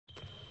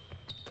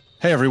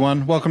Hey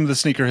everyone, welcome to the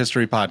Sneaker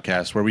History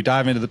Podcast, where we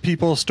dive into the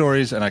people,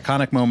 stories, and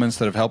iconic moments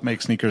that have helped make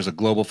sneakers a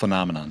global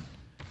phenomenon.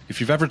 If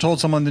you've ever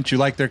told someone that you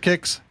like their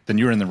kicks, then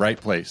you're in the right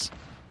place.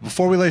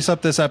 Before we lace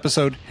up this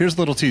episode, here's a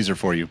little teaser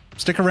for you.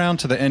 Stick around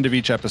to the end of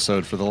each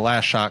episode for the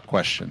last shot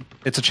question.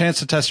 It's a chance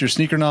to test your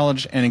sneaker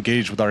knowledge and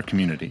engage with our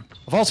community.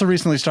 I've also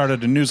recently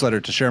started a newsletter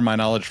to share my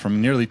knowledge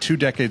from nearly 2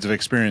 decades of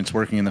experience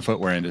working in the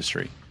footwear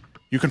industry.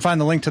 You can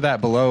find the link to that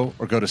below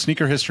or go to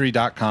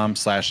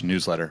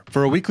sneakerhistory.com/newsletter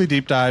for a weekly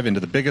deep dive into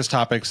the biggest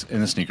topics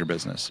in the sneaker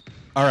business.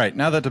 All right,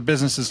 now that the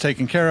business is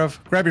taken care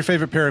of, grab your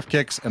favorite pair of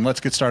kicks and let's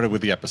get started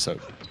with the episode.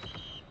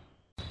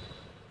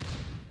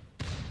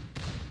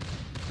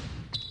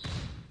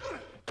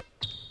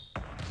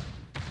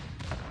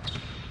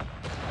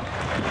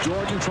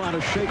 Jordan trying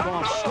to shake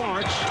off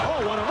Starks.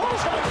 Oh, what a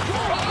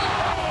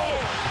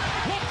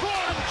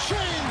LeBron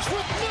James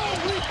with no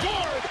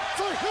regard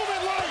for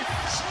human life.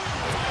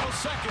 Final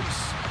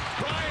seconds.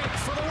 Bryant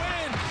for the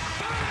win.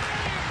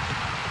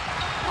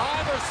 Bang!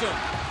 Iverson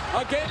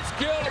against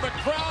Gill. The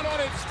crowd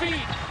on its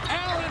feet.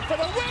 Allen for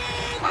the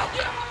win.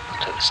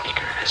 To the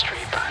Sneaker History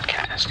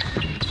Podcast.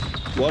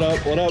 What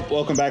up? What up?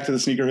 Welcome back to the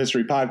Sneaker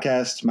History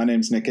Podcast. My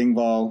name's Nick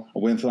Ingvall.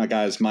 I'm with my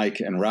guys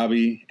Mike and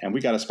Robbie, and we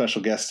got a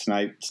special guest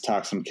tonight to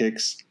talk some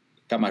kicks.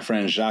 Got my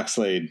friend Jacques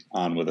Slade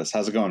on with us.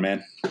 How's it going,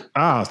 man?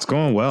 It's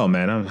going well,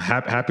 man. I'm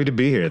happy to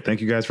be here.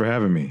 Thank you guys for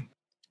having me.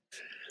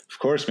 Of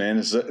course, man.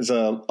 It's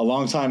a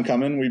long time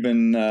coming. We've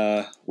been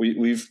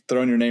we've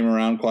thrown your name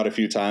around quite a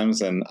few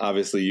times, and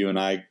obviously you and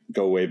I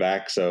go way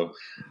back. So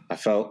I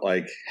felt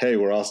like, hey,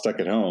 we're all stuck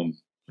at home.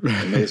 We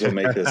may as well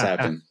make this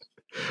happen.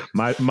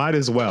 Might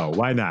as well.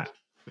 Why not?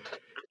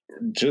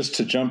 Just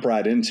to jump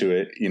right into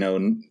it,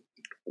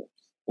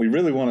 we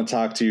really want to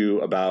talk to you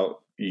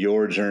about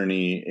your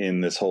journey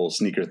in this whole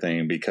sneaker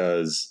thing,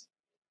 because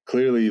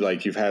clearly,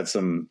 like, you've had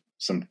some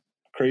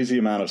crazy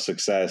amount of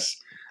success,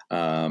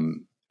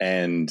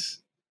 and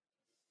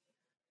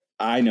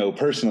I know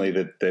personally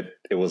that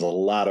it was a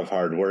lot of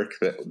hard work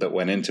that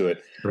went into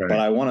it. Right. But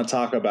I want to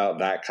talk about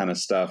that kind of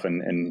stuff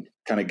and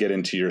kind of get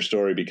into your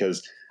story,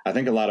 because I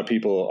think a lot of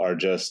people are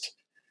just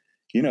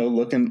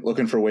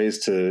looking for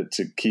ways to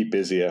keep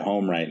busy at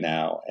home right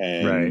now.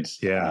 And, right.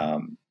 Yeah.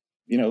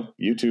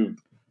 YouTube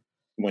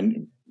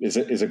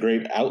is a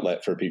great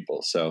outlet for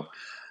people. So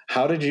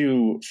how did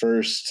you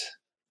first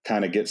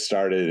kind of get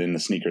started in the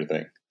sneaker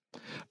thing?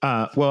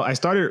 Well, I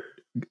started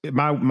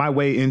my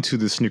way into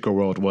the sneaker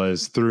world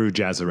was through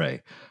Jazzaray.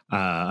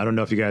 I don't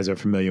know if you guys are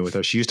familiar with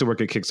her. She used to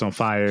work at Kicks on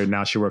Fire.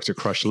 Now she works at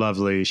Crush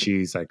Lovely.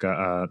 She's like,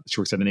 she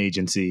works at an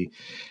agency,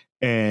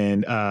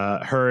 and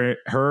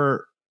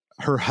her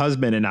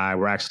husband and I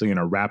were actually in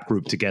a rap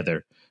group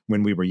together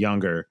when we were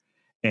younger.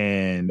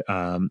 And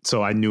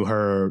so I knew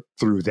her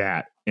through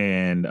that.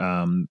 And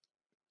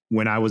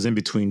when I was in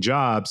between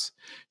jobs,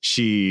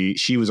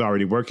 she was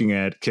already working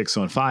at Kicks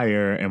on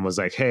Fire and was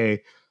like,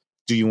 hey,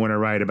 do you want to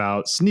write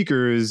about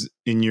sneakers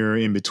in your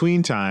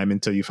in-between time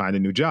until you find a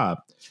new job?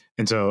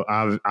 And so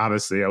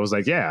obviously I was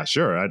like, yeah,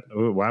 sure.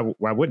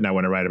 Why wouldn't I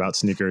want to write about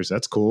sneakers?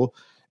 That's cool.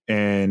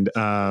 And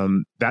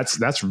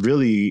that's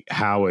really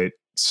how it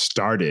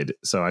started.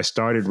 So I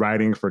started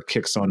writing for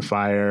Kicks on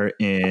Fire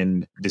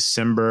in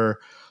December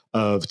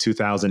of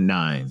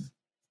 2009.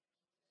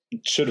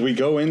 Should we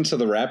go into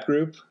the rap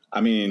group?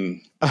 I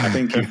mean, I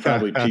think you've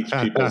probably piqued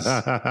people's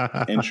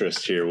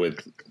interest here with.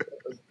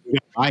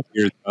 I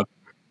think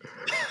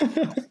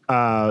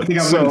I went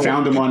and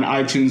found him on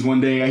iTunes one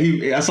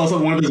day. I saw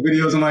one of his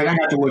videos. I'm like, I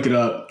have to look it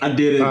up. I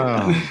did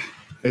it.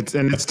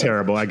 It's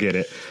terrible. I get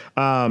it.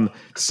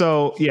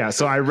 So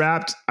I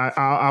rapped.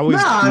 I was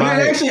it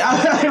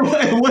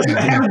wasn't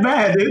that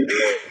bad, dude.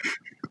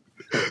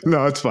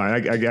 No, it's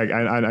fine.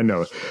 I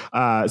know.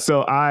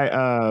 So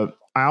I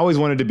always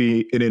wanted to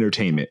be in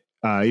entertainment,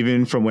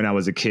 even from when I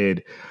was a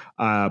kid.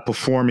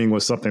 Performing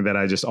was something that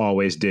I just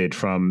always did,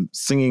 from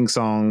singing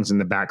songs in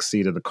the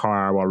backseat of the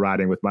car while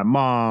riding with my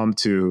mom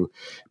to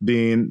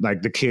being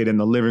like the kid in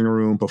the living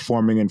room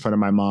performing in front of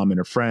my mom and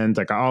her friends.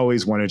 Like, I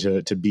always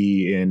wanted to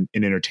be in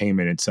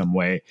entertainment in some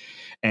way.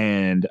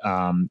 And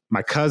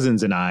my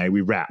cousins and I,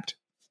 we rapped.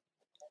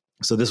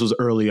 So this was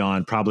early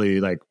on,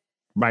 probably like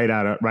right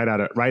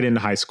into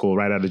high school,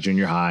 right out of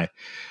junior high.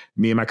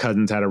 Me and my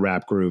cousins had a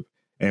rap group.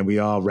 And we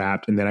all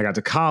rapped. And then I got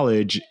to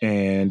college,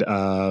 and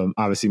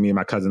obviously me and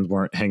my cousins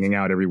weren't hanging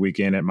out every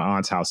weekend at my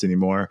aunt's house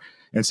anymore.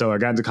 And so I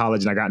got into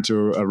college, and I got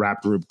into a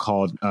rap group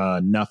called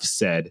Nuff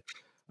Said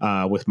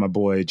with my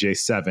boy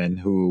J7,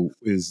 who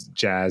is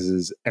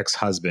Jazz's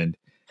ex-husband.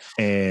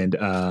 And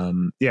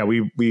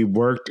we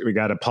worked. We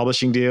got a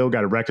publishing deal,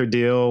 got a record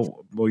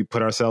deal. We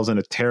put ourselves in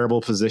a terrible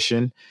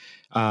position.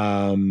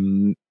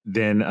 Then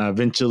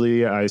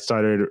eventually I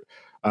started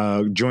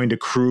joined a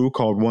crew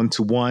called 1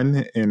 to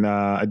 1, and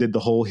I did the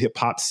whole hip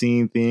hop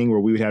scene thing where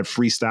we would have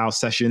freestyle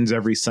sessions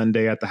every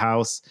Sunday at the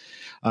house.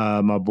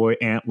 My boy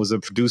Ant was a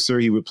producer.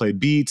 He would play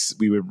beats.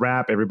 We would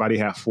rap. Everybody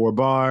had 4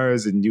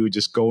 bars, and you would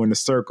just go in a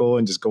circle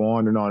and just go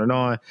on and on and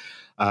on.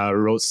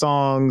 Wrote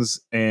songs,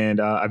 and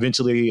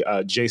eventually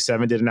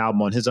J7 did an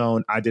album on his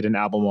own. I did an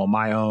album on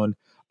my own.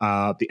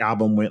 The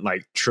album went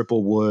like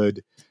triple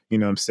wood, you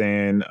know what I'm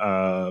saying?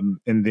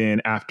 And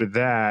then after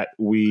that,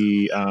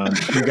 we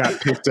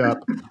got picked up.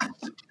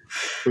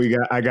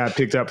 I got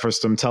picked up for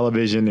some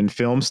television and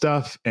film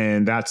stuff.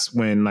 And that's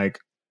when like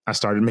I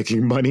started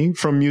making money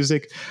from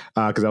music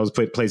because I was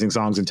placing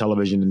songs in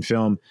television and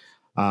film.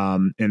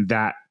 And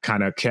that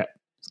kind of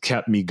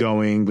kept me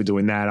going with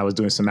doing that. I was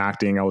doing some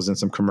acting. I was in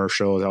some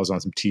commercials. I was on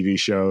some TV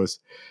shows.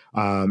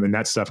 And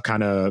that stuff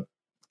kind of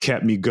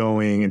kept me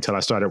going until I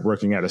started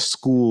working at a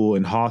school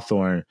in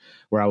Hawthorne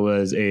where I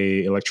was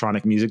a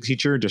electronic music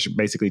teacher, just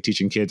basically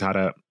teaching kids how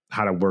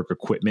to work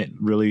equipment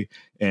really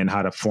and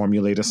how to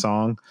formulate a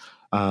song.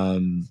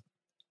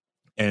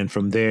 And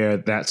from there,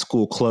 that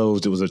school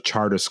closed. It was a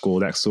charter school.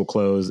 That school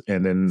closed.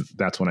 And then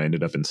that's when I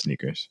ended up in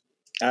sneakers.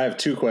 I have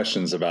two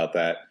questions about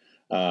that.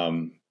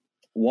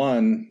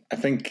 One, I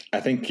think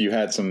you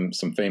had some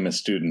famous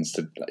students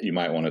that you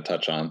might want to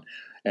touch on.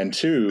 And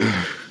two,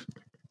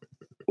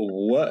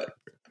 what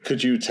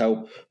could you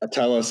tell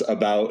us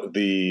about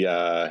the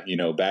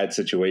bad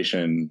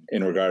situation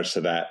in regards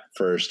to that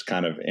first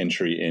kind of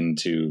entry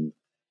into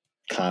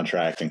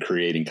contract and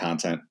creating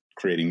content,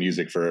 creating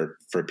music for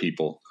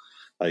people?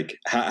 Like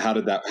how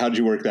did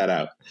you work that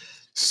out?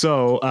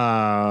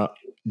 So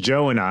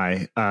Joe and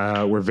I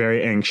were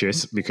very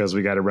anxious because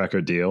we got a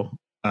record deal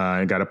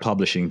and got a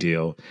publishing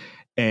deal,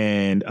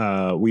 and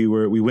we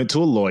went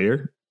to a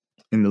lawyer,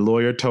 and the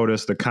lawyer told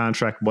us the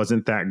contract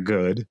wasn't that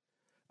good.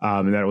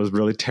 And that it was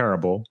really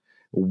terrible.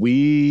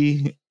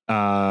 We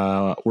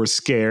were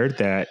scared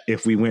that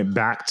if we went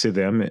back to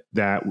them,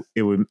 that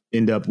we would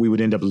end up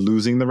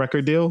losing the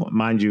record deal.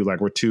 Mind you, like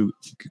we're two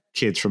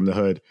kids from the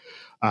hood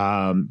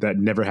that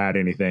never had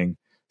anything.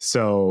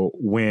 So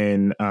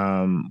when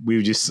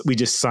we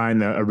just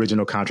signed the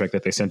original contract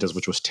that they sent us,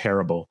 which was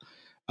terrible.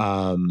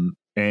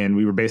 And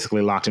we were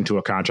basically locked into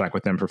a contract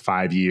with them for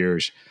 5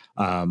 years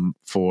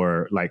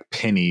for like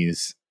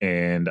pennies.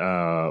 And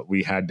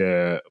we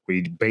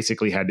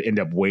basically had to end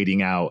up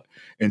waiting out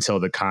until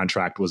the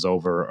contract was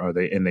over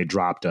and they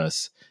dropped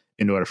us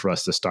in order for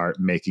us to start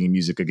making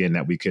music again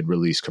that we could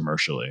release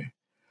commercially.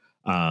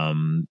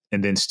 And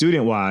then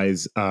student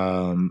wise,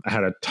 I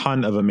had a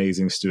ton of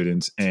amazing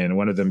students, and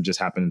one of them just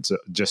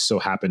so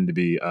happened to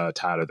be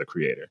Tyler, the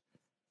Creator.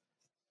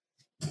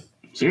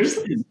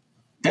 Seriously?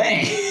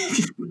 Dang.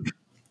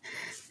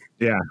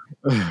 Yeah.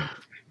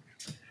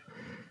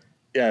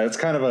 Yeah, it's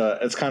kind of a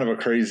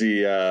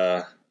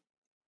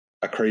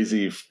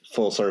crazy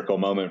full circle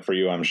moment for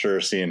you, I'm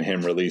sure, seeing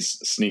him release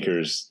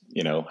Sneakers,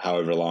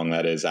 however long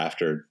that is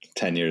after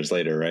 10 years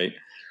later, right?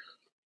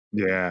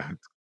 Yeah.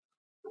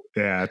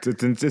 Yeah,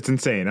 it's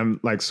insane. I'm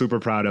like super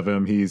proud of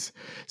him. He's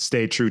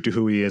stayed true to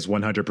who he is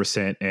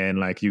 100%, and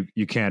like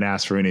you can't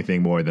ask for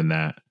anything more than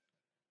that.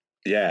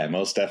 Yeah,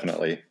 most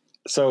definitely.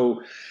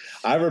 So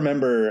I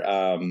remember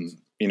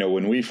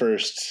when we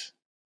first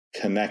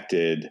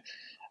connected,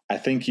 I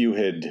think you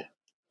had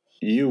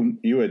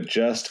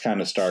just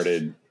kind of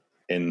started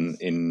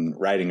in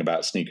writing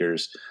about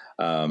sneakers.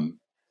 And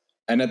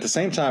at the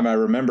same time, I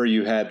remember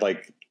you had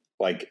like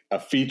a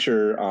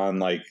feature on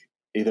like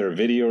either a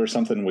video or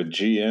something with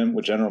GM,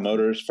 with General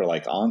Motors, for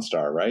like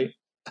OnStar, right?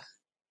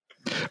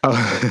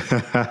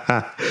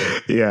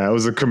 Yeah, it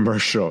was a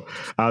commercial.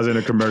 I was in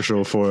a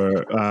commercial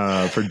for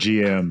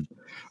GM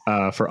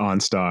for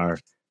OnStar.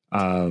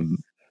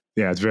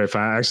 Yeah, it's very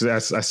fun. Actually, I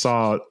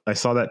saw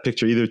that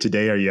picture either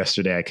today or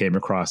yesterday. I came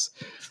across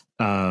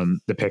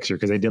the picture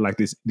because they did like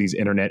these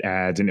internet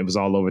ads, and it was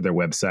all over their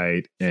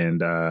website.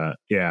 And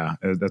yeah,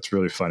 that's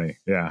really funny.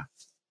 Yeah.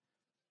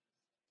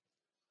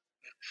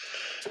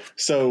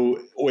 So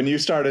when you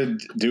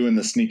started doing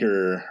the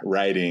sneaker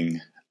writing,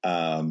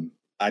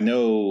 I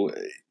know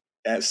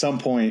at some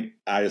point,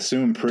 I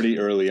assume pretty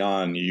early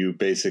on, you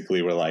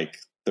basically were like,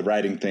 the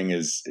writing thing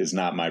is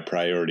not my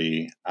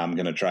priority. I'm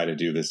going to try to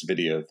do this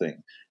video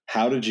thing.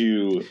 How did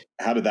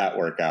that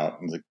work out?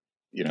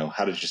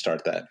 How did you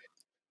start that?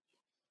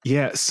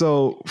 Yeah.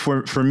 So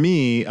for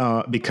me,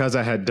 because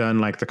I had done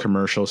like the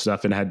commercial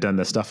stuff and had done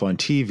the stuff on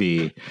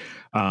TV,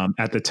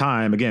 at the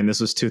time, again, this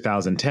was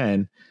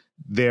 2010,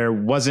 there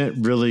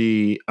wasn't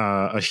really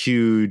a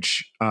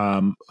huge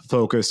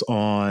focus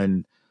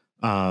on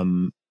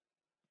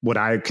what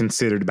I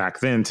considered back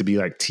then to be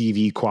like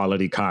TV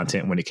quality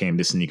content when it came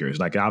to sneakers.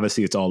 Like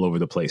obviously it's all over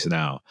the place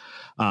now.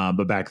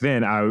 But back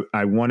then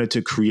I wanted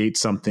to create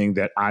something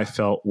that I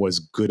felt was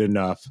good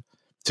enough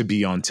to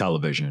be on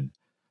television.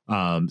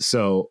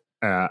 So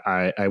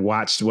I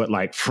watched what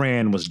like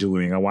Fran was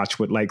doing. I watched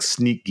what like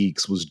Sneak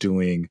Geeks was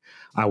doing.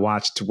 I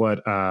watched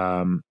what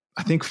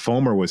I think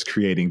Fomer was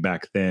creating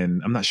back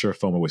then. I'm not sure if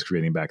Fomer was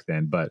creating back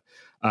then, but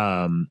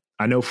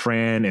I know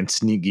Fran and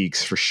Sneak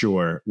Geeks for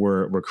sure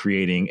were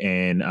creating,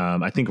 and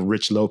I think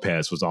Rich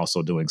Lopez was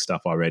also doing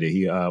stuff already.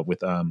 He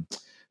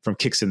from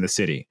Kicks in the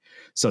City,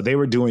 so they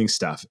were doing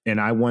stuff, and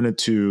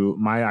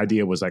my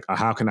idea was like,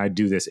 how can I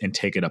do this and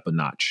take it up a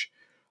notch?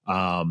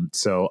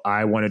 So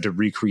I wanted to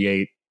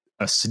recreate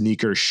a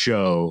sneaker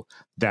show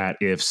that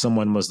if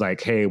someone was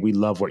like, hey, we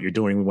love what you're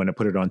doing, we want to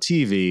put it on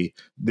TV.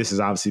 This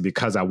is obviously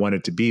because I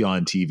wanted to be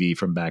on TV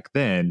from back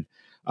then.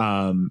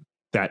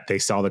 That they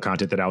saw the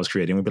content that I was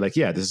creating would be like,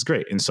 yeah, this is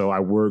great. And so I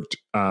worked,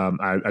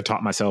 I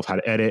taught myself how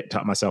to edit,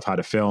 taught myself how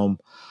to film,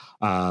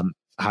 how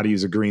to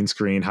use a green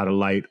screen, how to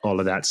light, all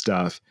of that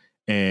stuff.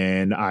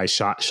 And I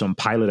shot some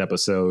pilot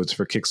episodes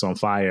for Kicks on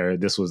Fire.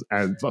 This was,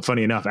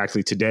 funny enough,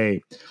 actually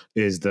today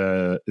is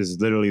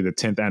literally the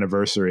 10th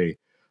anniversary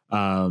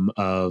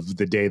of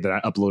the day that I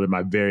uploaded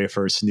my very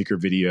first sneaker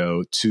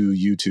video to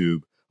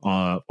YouTube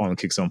on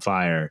Kicks on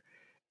Fire.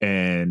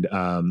 And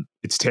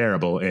it's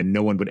terrible, and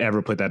no one would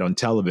ever put that on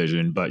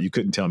television, but you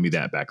couldn't tell me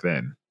that back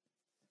then.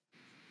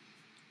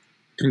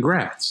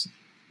 Congrats.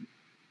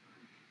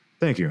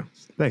 Thank you.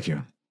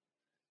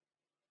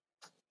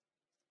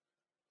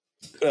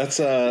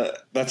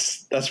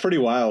 That's pretty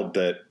wild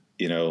that,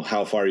 you know,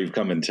 how far you've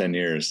come in 10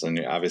 years.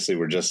 And obviously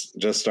we're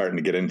just starting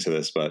to get into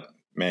this, but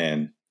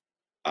man,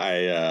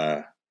 I'm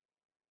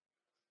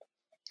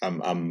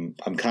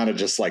kind of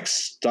just like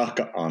stuck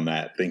on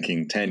that,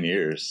 thinking 10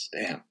 years.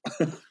 Damn.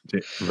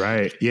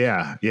 Right.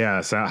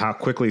 Yeah. So how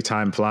quickly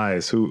time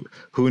flies. Who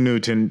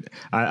knew?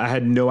 I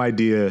had no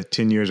idea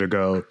 10 years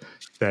ago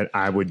that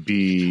I would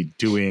be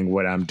doing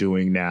what I'm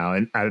doing now.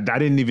 And I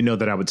didn't even know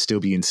that I would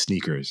still be in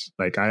sneakers.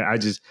 Like I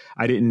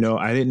didn't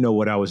know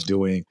what I was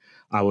doing.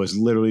 I was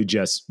literally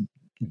just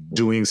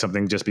doing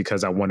something just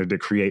because I wanted to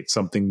create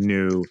something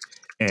new,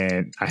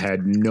 and I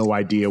had no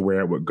idea where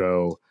it would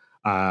go.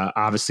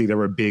 Obviously there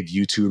were big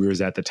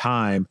YouTubers at the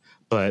time,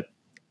 but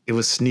it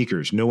was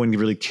sneakers. No one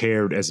really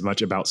cared as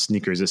much about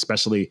sneakers,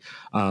 especially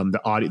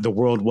the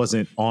world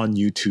wasn't on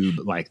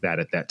YouTube like that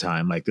at that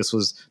time. Like this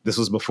was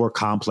before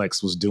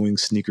Complex was doing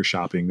sneaker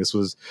shopping. This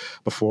was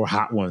before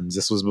Hot Ones.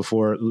 This was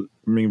before,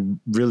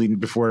 really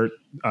before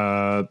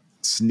the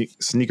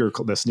sneaker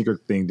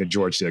thing that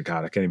George did.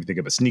 God, I can't even think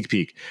of a sneak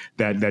peek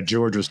that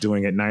George was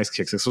doing at Nice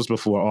Kicks. This was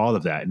before all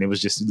of that. And it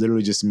was just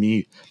literally just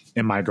me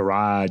in my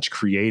garage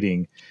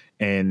creating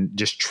and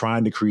just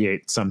trying to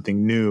create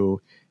something new,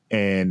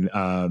 and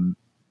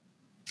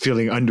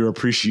feeling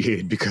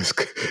underappreciated because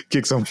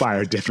Kicks on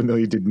Fire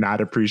definitely did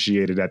not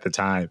appreciate it at the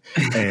time,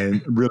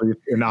 and really,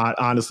 and I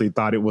honestly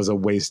thought it was a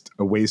waste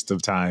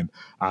of time.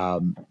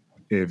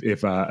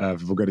 If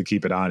we're going to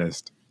keep it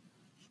honest.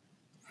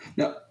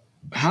 Now,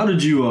 how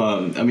did you?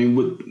 I mean,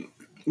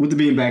 with it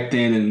being back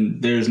then,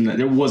 and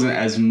there wasn't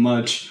as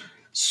much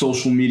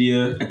social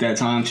media at that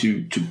time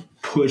to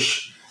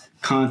push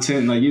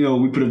content. Like, you know,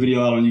 we put a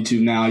video out on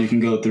YouTube now. You can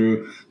go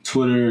through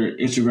Twitter,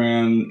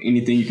 Instagram,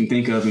 anything you can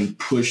think of, and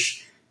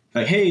push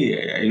like,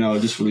 hey, you know,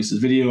 just release this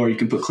video, or you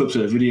can put clips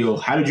of the video.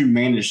 How did you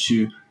manage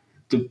to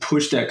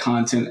push that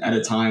content at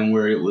a time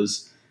where it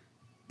was,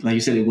 like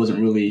you said, it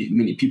wasn't really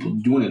many people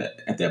doing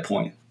it at that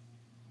point?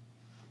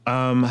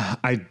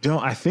 I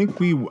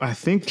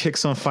think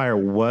Kicks on Fire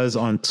was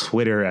on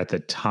Twitter at the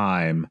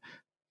time,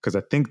 because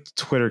I think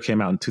Twitter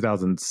came out in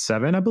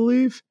 2007, I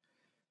believe.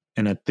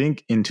 And I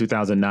think in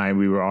 2009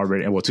 we were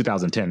already, well,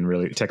 2010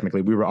 really,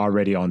 technically, we were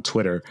already on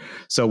Twitter.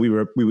 So we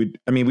were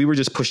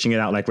just pushing it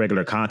out like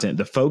regular content.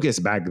 The focus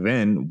back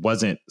then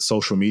wasn't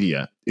social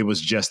media. It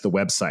was just the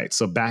website.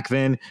 So back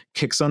then,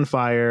 Kicks on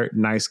Fire,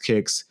 Nice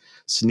Kicks,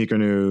 Sneaker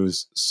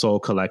News, Soul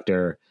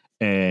Collector,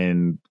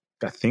 and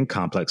I think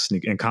Complex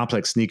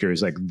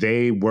Sneakers, like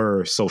they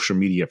were social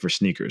media for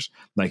sneakers.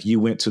 Like you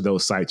went to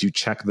those sites, you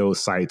check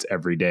those sites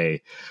every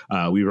day.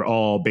 We were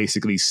all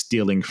basically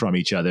stealing from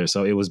each other.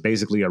 So it was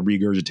basically a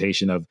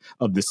regurgitation of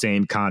the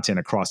same content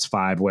across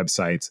 5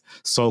 websites.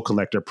 Soul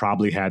Collector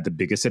probably had the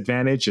biggest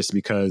advantage just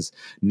because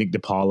Nick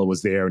DePaula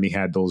was there and he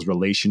had those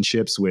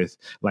relationships with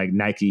like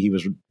Nike. He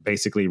was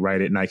basically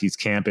right at Nike's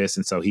campus.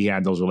 And so he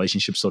had those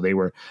relationships. So they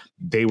were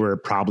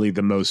probably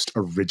the most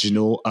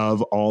original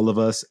of all of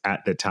us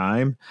at the time.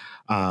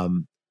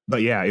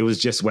 But yeah, it was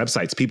just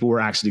websites. People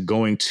were actually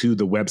going to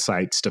the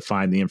websites to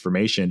find the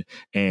information,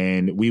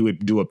 and we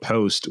would do a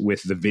post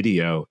with the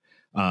video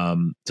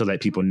to let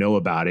people know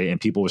about it.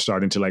 And people were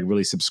starting to like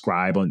really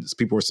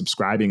people were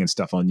subscribing and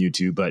stuff on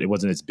YouTube, but it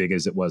wasn't as big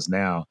as it was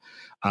now.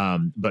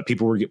 But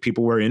people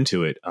were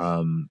into it.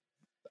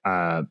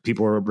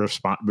 People were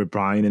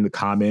replying in the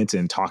comments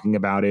and talking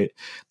about it.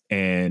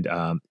 And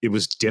it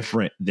was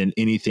different than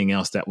anything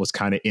else that was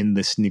kind of in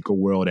the sneaker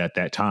world at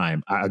that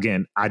time. I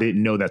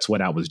didn't know that's what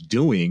I was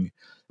doing.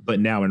 But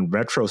now in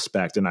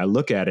retrospect, and I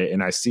look at it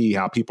and I see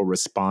how people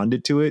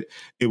responded to it,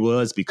 it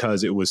was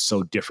because it was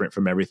so different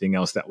from everything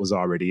else that was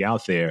already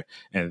out there.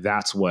 And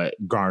that's what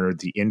garnered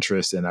the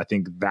interest. And I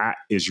think that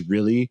is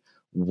really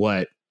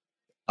what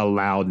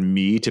allowed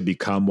me to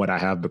become what I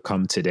have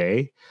become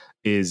today,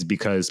 is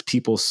because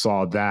people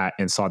saw that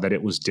and saw that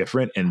it was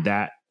different, and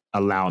that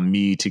allowed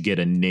me to get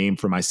a name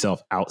for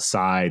myself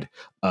outside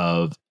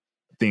of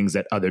things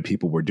that other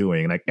people were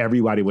doing. Like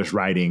everybody was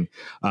writing.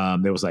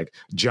 There was like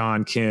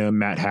John Kim,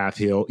 Matt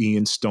Halfhill,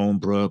 Ian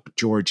Stonebrook,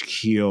 George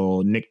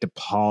Keel, Nick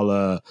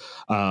DePaula,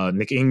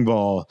 Nick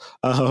Engvall.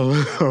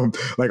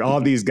 Like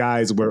all these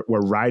guys were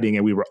writing,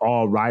 and we were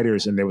all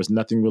writers, and there was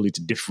nothing really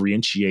to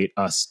differentiate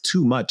us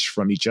too much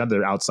from each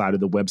other outside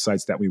of the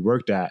websites that we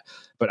worked at.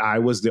 But I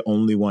was the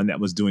only one that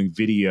was doing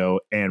video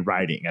and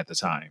writing at the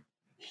time.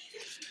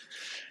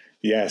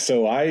 Yeah,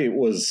 so I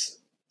was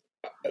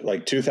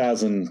like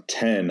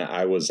 2010,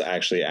 I was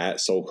actually at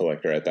Soul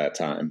Collector at that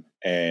time.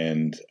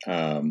 And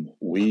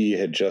we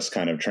had just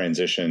kind of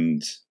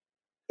transitioned,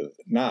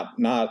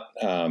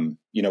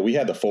 we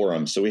had the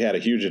forum. So we had a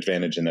huge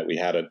advantage in that we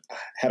had a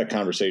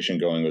conversation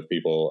going with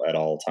people at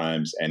all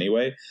times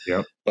anyway.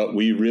 Yep. But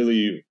we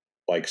really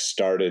like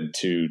started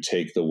to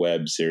take the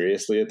web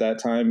seriously at that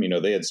time.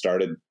 They had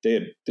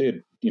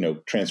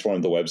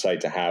transformed the website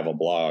to have a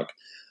blog,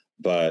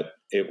 but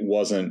it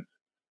wasn't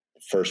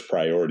first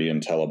priority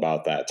until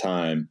about that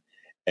time.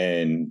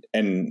 And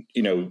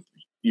you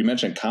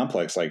mentioned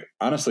Complex. Like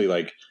honestly,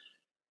 like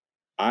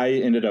I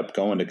ended up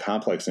going to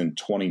Complex in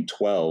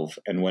 2012,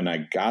 and when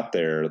I got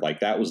there, like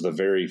that was the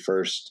very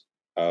first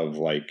of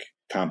like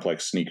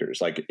Complex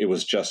sneakers. Like it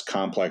was just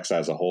Complex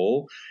as a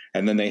whole,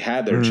 and then they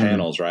had their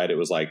channels, right? It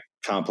was like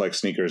Complex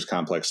Sneakers,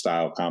 Complex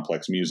Style,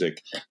 Complex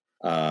Music,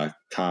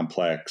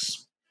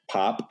 Complex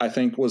Pop, I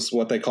think was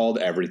what they called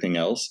everything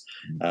else,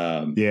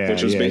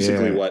 which was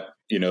basically what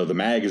the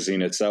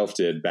magazine itself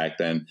did back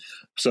then.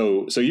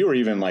 So you were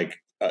even like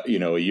a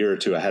year or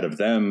two ahead of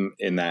them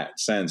in that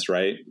sense,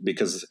 right?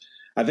 Because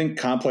I think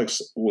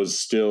Complex was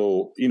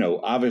still,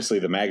 obviously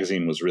the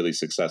magazine was really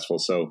successful,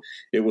 so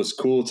it was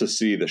cool to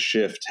see the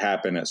shift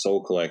happen at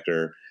Soul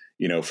Collector,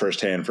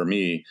 firsthand for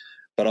me,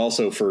 but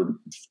also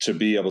to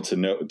be able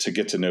to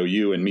get to know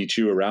you and meet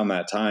you around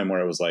that time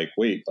where it was like,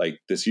 wait, like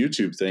this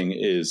YouTube thing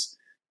is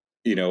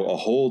a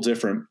whole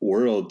different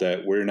world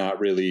that we're not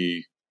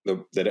really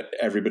that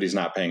everybody's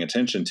not paying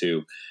attention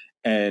to.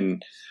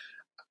 And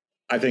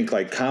I think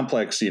like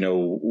Complex,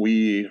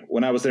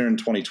 when I was there in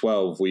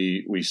 2012,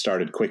 we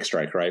started Quick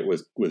Strike, right,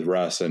 with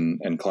Russ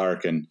and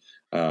Clark, and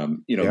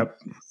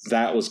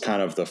that was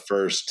kind of the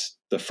first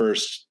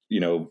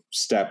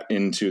step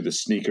into the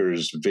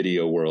sneakers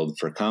video world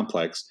for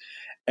Complex.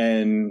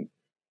 And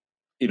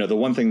the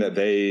one thing that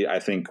I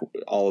think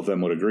all of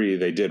them would agree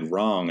they did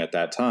wrong at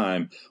that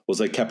time was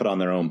they kept it on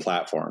their own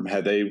platform.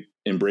 Had they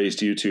embraced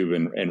YouTube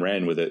and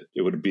ran with it,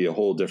 it would be a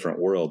whole different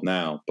world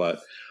now. But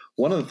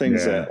one of the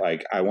things that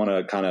like I want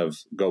to kind of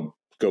go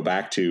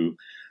back to,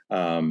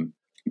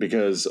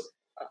 because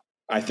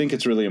I think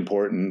it's really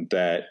important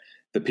that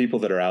the people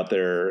that are out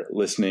there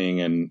listening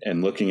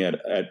and looking at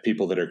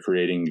people that are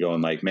creating,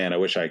 going like, man, I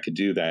wish I could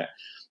do that.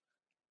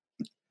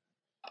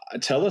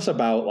 Tell us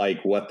about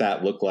like what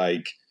that looked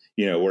like,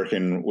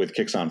 working with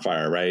Kicks on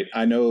Fire, right?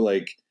 I know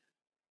like,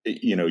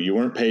 you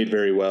weren't paid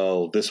very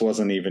well. This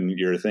wasn't even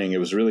your thing. It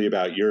was really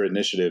about your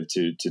initiative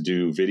to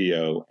do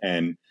video.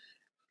 And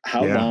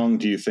how long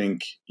do you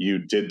think you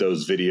did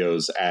those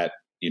videos at,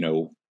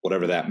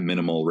 whatever that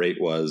minimal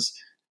rate was?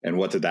 And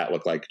what did that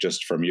look like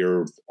just from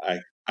your,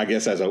 I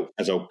guess as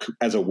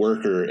a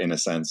worker in a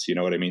sense, you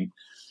know what I mean?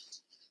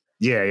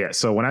 Yeah.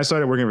 So when I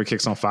started working with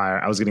Kicks on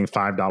Fire, I was getting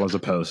 $5 a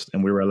post,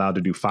 and we were allowed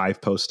to do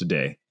 5 posts a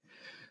day.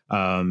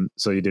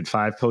 So you did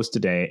 5 posts a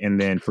day. And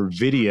then for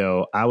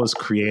video, I was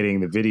creating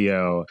the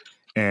video,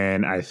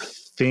 and I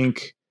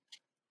think,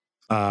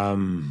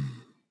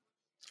 I'm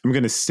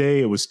going to say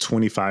it was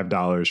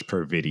 $25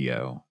 per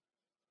video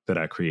that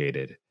I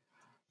created.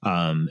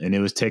 And it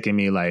was taking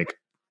me like,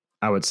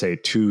 I would say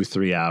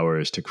 2-3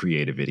 hours to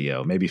create a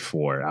video, maybe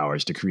 4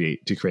 hours to create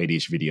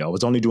each video. I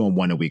was only doing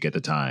 1 a week at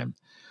the time.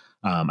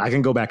 I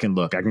can go back and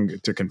look,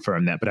 to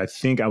confirm that, but I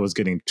think I was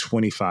getting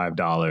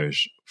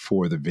 $25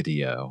 for the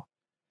video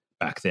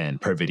back then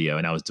per video.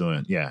 And I was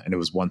doing, and it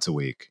was once a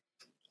week.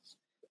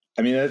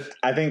 I mean,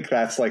 I think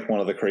that's like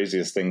one of the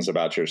craziest things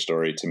about your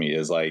story to me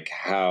is like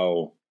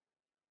how,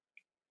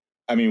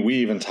 I mean, we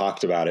even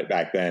talked about it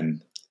back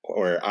then,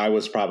 or I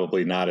was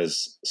probably not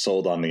as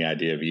sold on the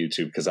idea of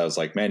YouTube because I was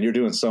like, man, you're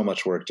doing so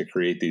much work to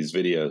create these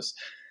videos.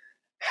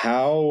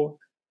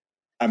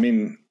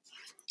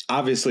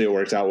 Obviously it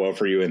worked out well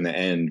for you in the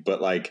end,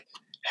 but like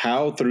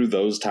how through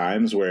those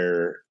times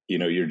where,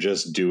 you're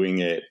just doing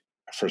it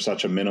for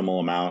such a minimal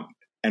amount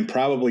and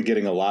probably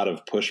getting a lot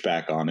of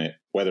pushback on it,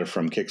 whether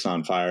from Kicks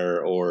on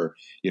Fire or,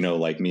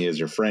 like me as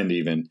your friend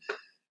even,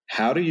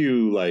 how do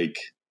you like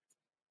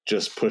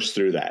just push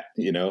through that,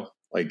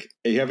 Like,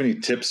 do you have any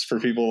tips for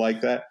people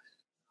like that?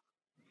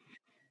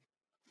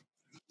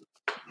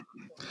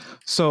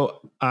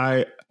 So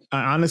I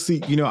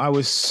honestly, I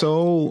was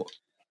so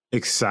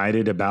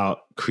excited about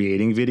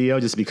creating video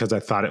just because I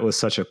thought it was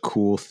such a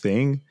cool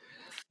thing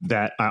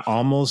that I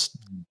almost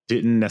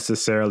didn't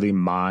necessarily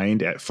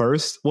mind at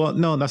first. Well,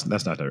 no, that's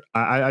not true.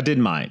 I did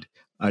mind.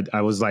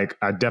 I was like,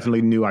 I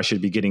definitely knew I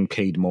should be getting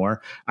paid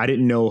more. I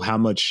didn't know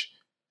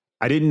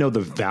the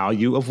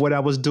value of what I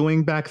was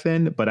doing back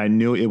then, but I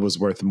knew it was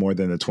worth more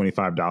than the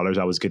 $25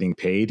 I was getting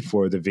paid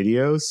for the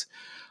videos.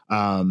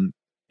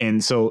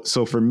 And so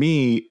for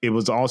me, it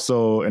was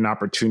also an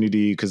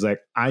opportunity because like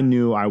I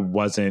knew I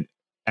wasn't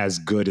as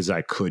good as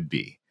I could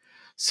be.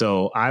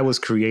 So I was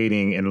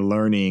creating and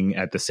learning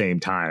at the same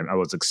time. I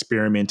was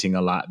experimenting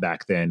a lot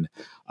back then.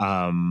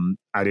 I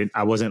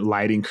wasn't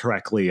lighting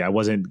correctly. I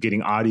wasn't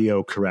getting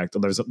audio correct.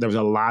 There was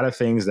a lot of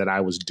things that I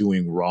was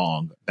doing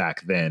wrong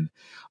back then.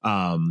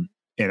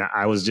 And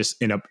I was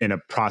just in a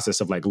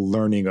process of like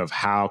learning of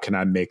how can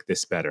I make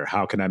this better?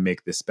 How can I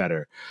make this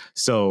better?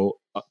 So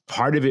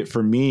part of it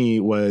for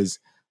me was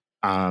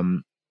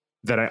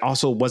that I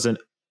also wasn't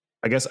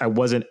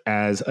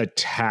as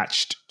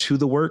attached to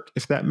the work,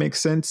 if that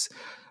makes sense.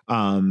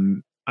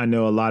 I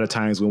know a lot of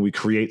times when we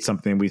create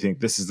something, we think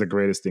this is the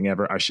greatest thing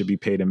ever. I should be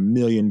paid $1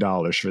 million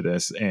for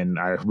this. And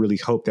I really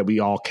hope that we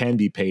all can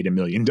be paid $1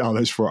 million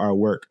for our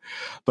work.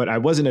 But I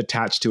wasn't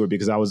attached to it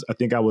because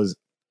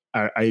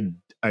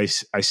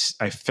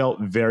I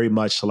felt very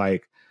much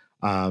like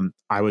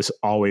I was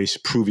always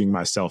proving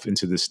myself in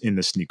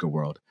the sneaker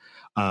world.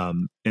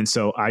 And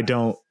so I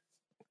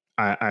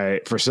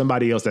for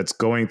somebody else that's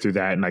going through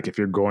that, and like if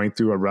you're going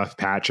through a rough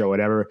patch or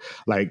whatever,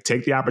 like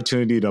take the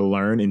opportunity to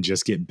learn and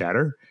just get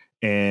better.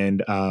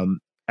 And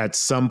at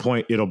some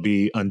point it'll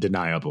be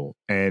undeniable,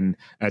 and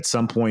at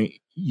some point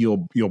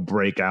you'll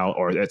break out,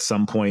 or at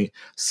some point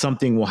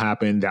something will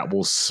happen that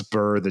will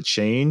spur the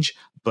change,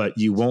 but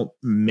you won't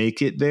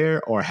make it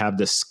there or have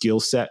the skill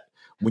set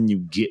when you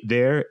get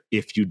there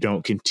if you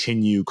don't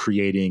continue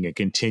creating and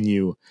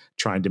continue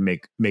trying to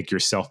make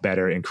yourself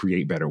better and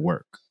create better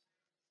work.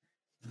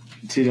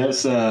 See,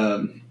 that's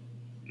that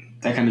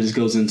kind of just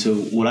goes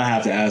into what I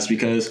have to ask,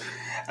 because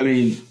I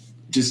mean,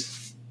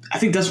 I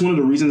think that's one of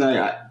the reasons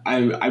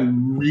I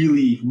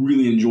really,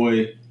 really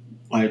enjoy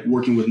like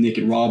working with Nick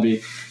and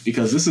Robbie,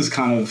 because this is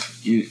kind of,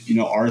 you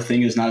know, our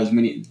thing is not as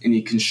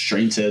any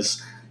constraints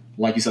as,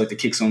 like you said, like the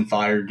Kicks on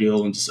Fire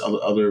deal and just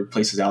other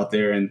places out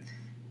there, and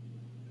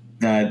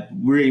that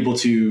we're able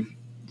to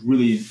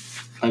really,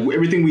 like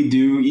everything we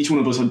do, each one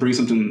of us bring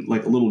something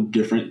like a little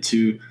different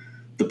to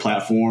the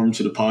platform,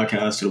 to the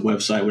podcast, to the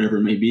website, whatever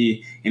it may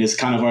be. And it's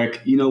kind of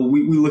like, you know,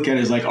 we look at it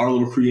as like our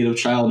little creative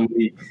child, and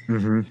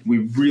we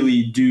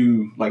really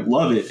do like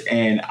love it.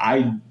 And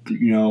I,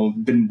 you know,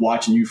 been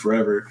watching you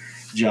forever,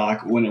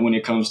 Jock, when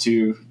it comes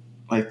to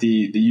like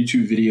the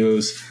YouTube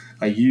videos,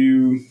 like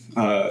you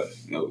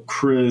know,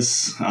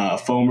 Chris,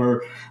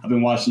 Fomer. I've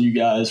been watching you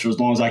guys for as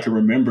long as I can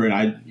remember. And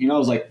I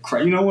was like,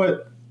 you know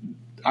what?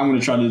 I'm going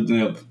to try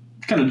to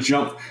kind of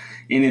jump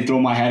in and throw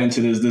my hat into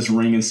this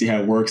ring and see how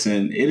it works.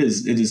 And it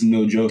is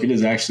no joke. It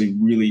is actually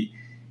really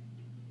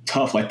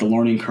tough, like the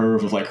learning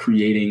curve of like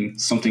creating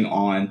something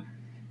on,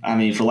 I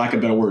mean, for lack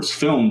of better words,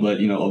 film, but,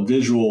 you know, a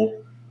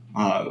visual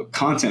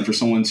content for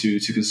someone to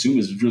consume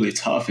is really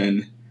tough.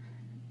 And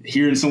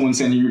hearing someone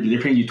saying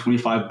they're paying you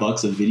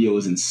 $25 a video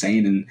is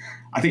insane. And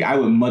I think I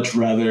would much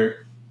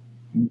rather,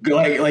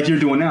 like you're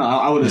doing now,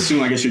 I would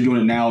assume, I guess you're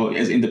doing it now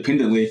as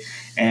independently,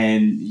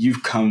 and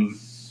you've come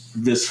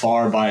this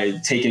far by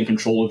taking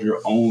control of your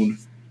own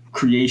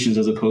creations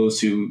as opposed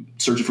to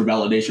searching for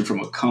validation from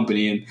a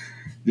company. And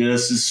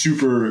this is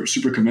super,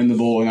 super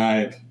commendable.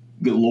 And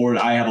good Lord,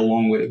 I have a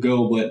long way to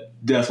go, but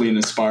definitely an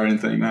inspiring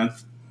thing, man.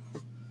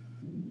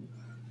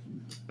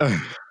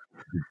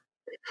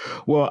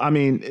 Well, I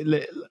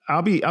mean,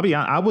 I'll be honest,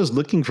 I was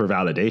looking for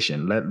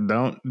validation.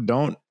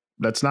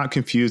 Let's not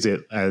confuse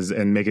it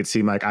and make it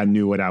seem like I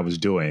knew what I was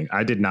doing.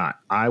 I did not.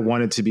 I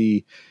wanted to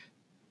be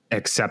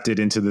accepted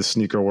into the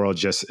sneaker world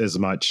just as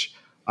much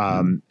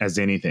as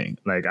anything.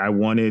 Like I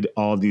wanted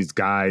all these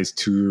guys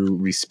to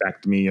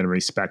respect me and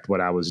respect what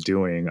I was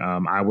doing.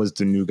 I was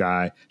the new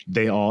guy.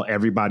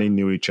 Everybody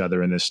knew each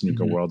other in the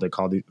sneaker world. We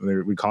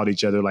called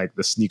each other like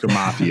the sneaker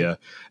mafia,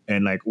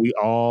 and like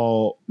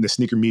the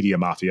sneaker media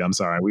mafia. I'm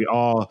sorry. We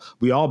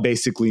all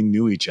basically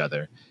knew each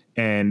other.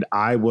 And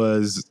I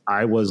was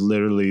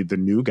literally the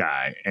new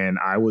guy, and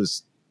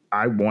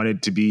I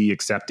wanted to be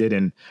accepted.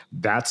 And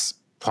that's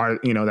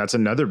that's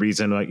another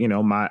reason, like, you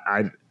know,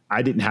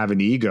 I didn't have an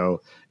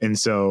ego. And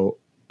so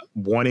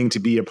wanting to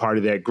be a part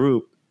of that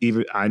group,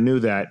 even I knew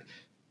that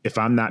if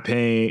I'm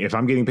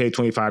getting paid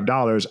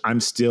 $25, I'm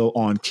still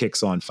on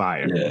Kicks on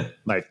Fire. Yeah.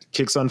 Like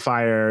Kicks on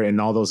Fire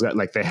and all those,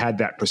 like they had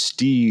that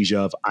prestige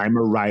of I'm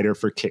a writer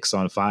for Kicks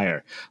on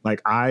Fire.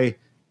 Like I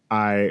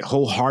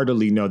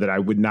wholeheartedly know that I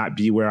would not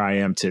be where I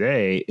am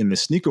today in the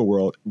sneaker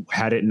world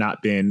had it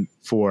not been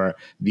for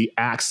the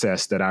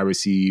access that I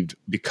received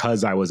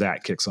because I was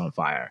at Kicks on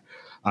Fire.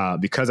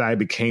 Because I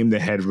became the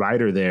head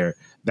writer there,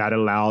 that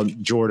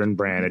allowed Jordan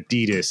Brand,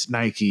 Adidas,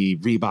 Nike,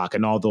 Reebok,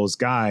 and all those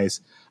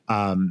guys,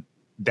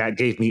 that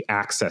gave me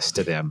access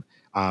to them.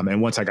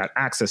 And once I got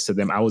access to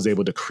them, I was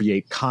able to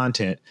create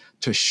content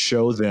to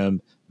show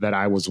them that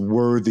I was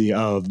worthy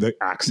of the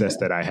access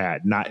that I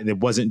had. It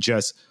wasn't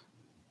just,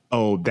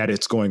 that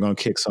it's going on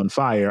Kicks on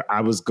Fire. I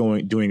was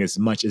doing as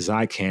much as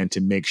I can to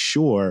make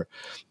sure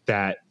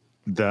that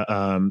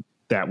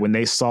that when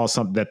they saw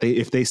something,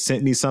 if they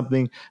sent me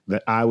something,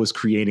 that I was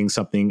creating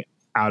something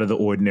out of the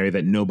ordinary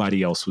that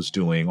nobody else was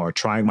doing, or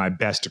trying my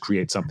best to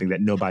create something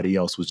that nobody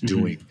else was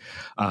doing.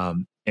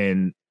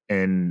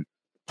 And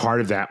part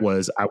of that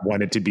was I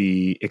wanted to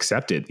be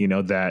accepted,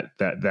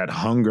 that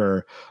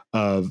hunger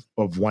of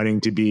wanting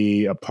to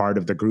be a part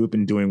of the group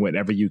and doing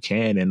whatever you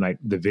can. And like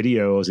the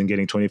videos and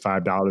getting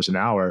 $25 an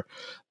hour,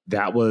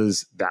 that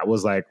was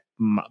like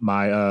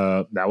my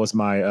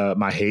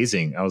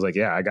hazing. I was like,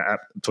 yeah, I got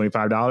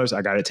 $25.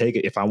 I got to take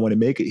it. If I want to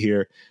make it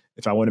here,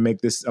 if I want to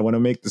make this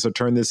or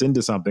turn this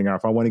into something, or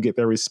if I want to get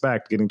their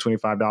respect, getting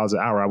 $25 an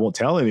hour, I won't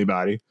tell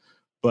anybody,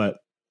 but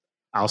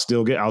I'll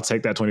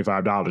take that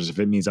 $25 if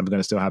it means I'm going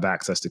to still have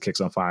access to Kicks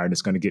on Fire and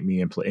it's going to get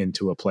me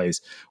into a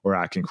place where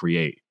I can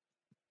create.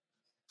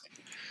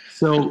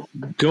 So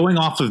going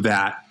off of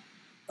that,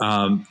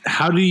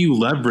 how do you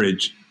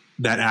leverage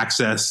that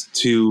access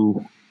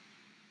to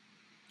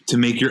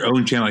make your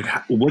own channel?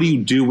 Like, what do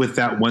you do with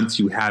that once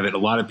you have it? A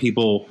lot of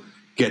people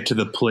get to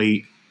the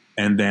plate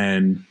and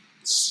then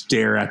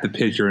stare at the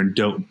pitcher and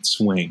don't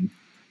swing.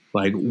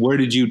 Like, where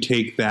did you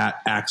take that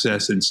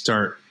access and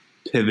start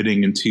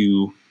pivoting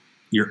into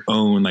your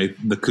own, like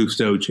the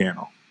Cousteau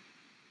channel?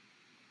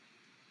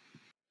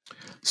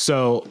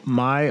 So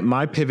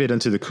my pivot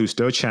into the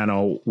Cousteau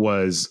channel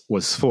was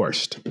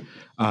forced.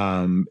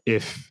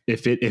 If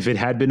it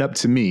had been up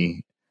to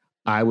me,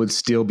 I would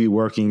still be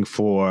working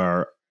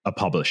for a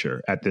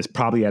publisher at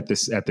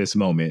this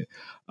moment.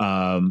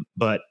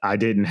 But I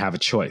didn't have a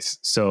choice.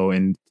 So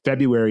in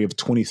February of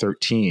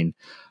 2013,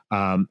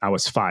 I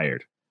was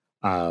fired.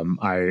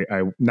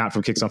 I not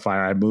from Kicks on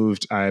Fire. I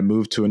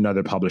moved to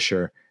another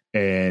publisher,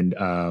 and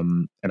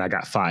I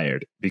got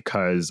fired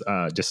because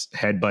just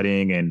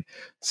headbutting and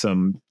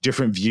some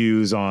different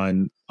views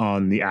on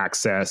the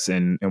access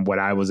and what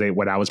I was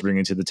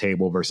bringing to the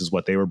table versus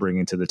what they were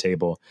bringing to the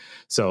table.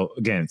 So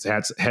again, it's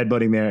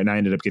headbutting there, and I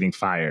ended up getting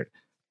fired.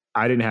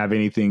 I didn't have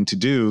anything to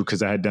do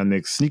because I had done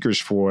the sneakers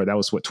that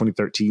was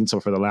 2013. So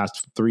for the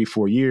last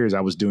 3-4 years,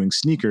 I was doing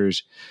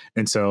sneakers.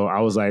 And so I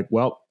was like,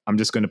 well, I'm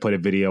just going to put a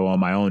video on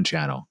my own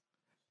channel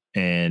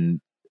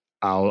and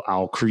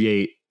I'll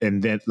create.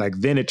 And then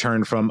it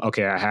turned from,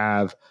 okay, I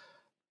have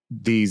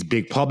these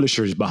big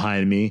publishers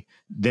behind me.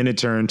 Then it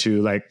turned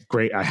to like,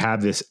 great, I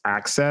have this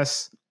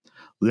access.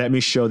 Let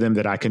me show them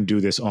that I can do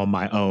this on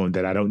my own,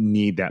 that I don't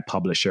need that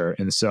publisher.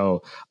 And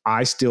so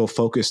I still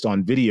focused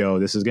on video.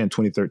 This is again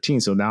 2013.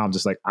 So now I'm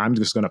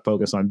just going to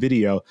focus on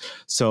video.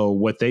 So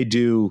what they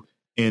do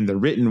in the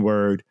written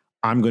word,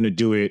 I'm going to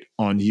do it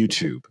on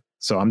YouTube.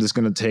 So I'm just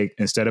going to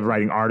instead of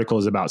writing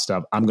articles about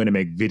stuff, I'm going to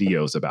make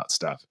videos about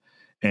stuff.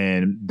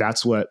 And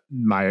that's what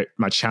my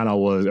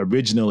channel was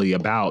originally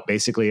about.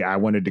 Basically, I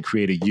wanted to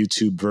create a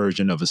YouTube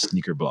version of a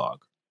sneaker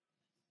blog.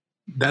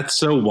 That's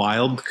so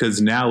wild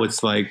because now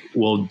it's like,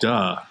 well,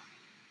 duh.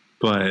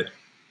 But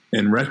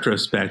in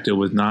retrospect, it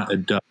was not a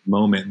duh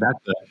moment.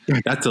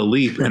 That's a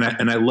leap. And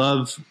I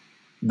love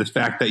the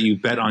fact that you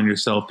bet on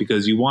yourself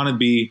because I want to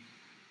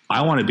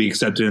be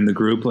accepted in the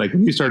group. Like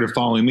when you started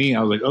following me,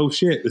 I was like, oh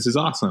shit, this is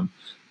awesome.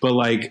 But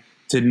like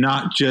to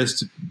not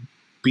just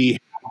be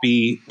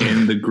happy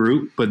in the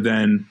group, but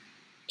then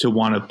to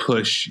want to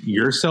push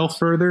yourself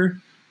further,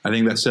 I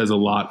think that says a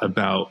lot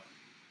about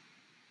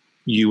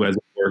you as a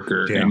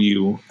worker and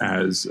you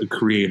as a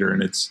creator,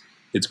 and it's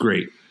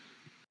great.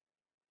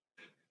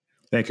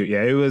 Thank you.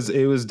 Yeah, it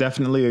was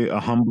definitely a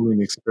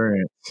humbling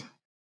experience.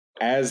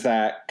 As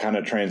that kind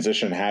of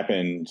transition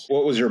happened,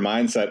 what was your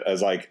mindset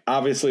as like,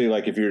 obviously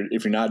like if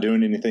you're not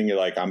doing anything, you're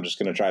like, I'm just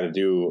going to try to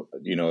do,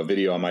 a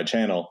video on my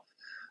channel.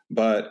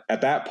 But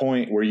at that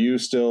point, were you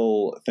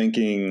still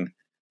thinking,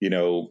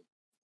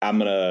 I'm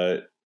going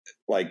to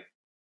like,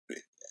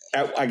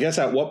 I guess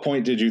at what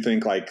point did you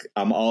think like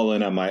I'm all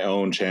in on my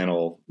own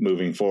channel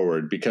moving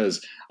forward?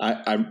 Because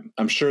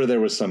I'm sure there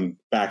was some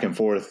back and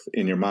forth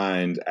in your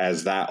mind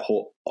as that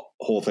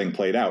whole thing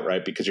played out,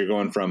 right? Because you're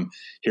going from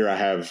here, I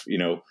have,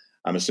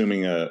 I'm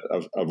assuming a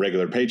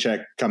regular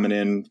paycheck coming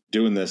in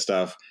doing this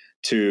stuff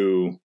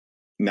to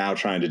now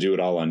trying to do it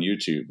all on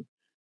YouTube.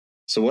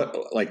 So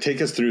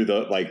take us through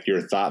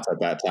your thoughts at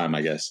that time,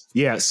 I guess.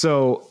 Yeah.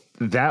 So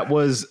that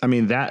was,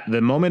 the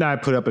moment I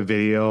put up a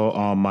video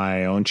on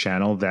my own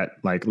channel that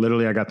like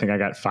literally I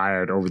got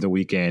fired over the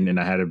weekend and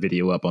I had a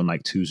video up on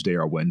like Tuesday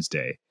or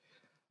Wednesday.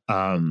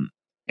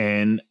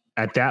 And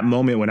at that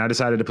moment when I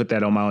decided to put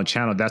that on my own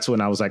channel, that's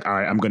when I was like, all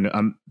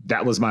right,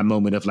 that was my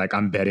moment of like,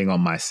 I'm betting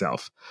on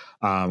myself.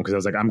 Cause I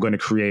was like, I wanted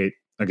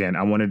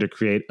to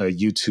create a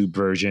YouTube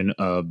version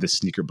of the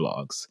sneaker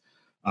blogs.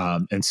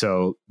 And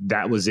so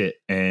that was it.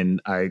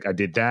 And I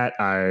did that.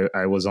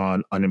 I was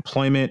on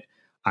unemployment.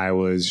 I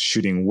was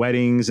shooting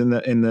weddings in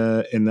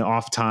the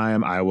off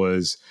time. I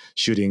was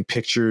shooting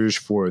pictures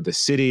for the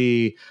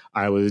city.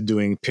 I was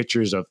doing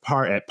pictures of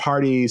at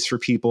parties for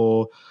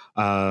people.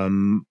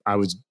 I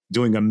was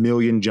doing 1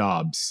 million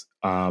jobs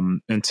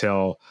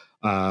until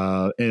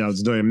I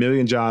was doing 1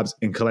 million jobs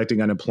and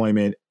collecting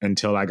unemployment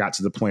until I got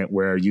to the point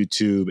where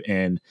YouTube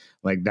and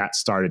like that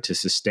started to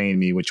sustain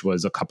me, which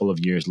was a couple of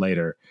years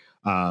later.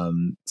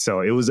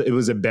 So it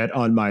was a bet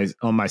on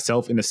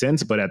myself in a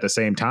sense, but at the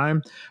same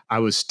time, I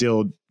was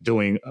still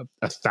doing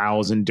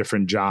 1,000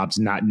 different jobs,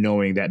 not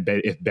knowing that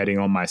if betting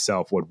on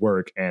myself would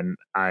work. And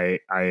I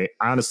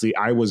honestly,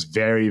 I was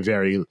very,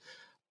 very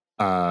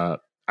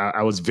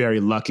I was very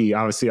lucky.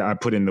 Obviously, I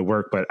put in the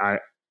work, but I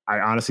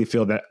honestly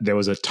feel that there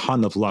was a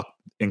ton of luck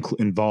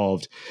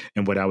involved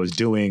in what I was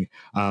doing,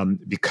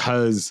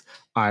 because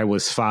I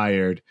was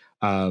fired.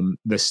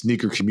 The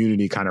sneaker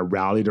community kind of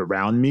rallied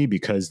around me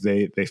because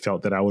they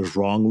felt that I was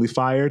wrongly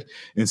fired.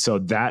 And so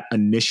that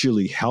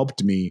initially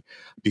helped me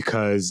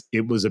because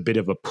it was a bit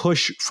of a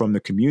push from the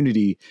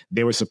community.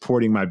 They were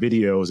supporting my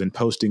videos and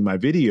posting my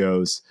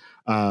videos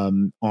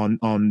on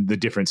the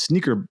different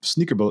sneaker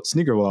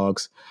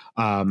blogs.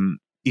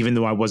 Even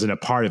though I wasn't a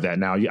part of that.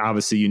 Now,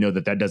 obviously, you know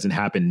that doesn't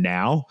happen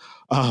now.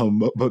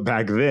 But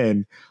back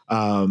then,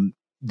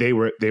 they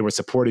were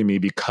supporting me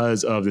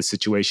because of the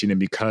situation and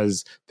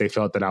because they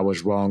felt that I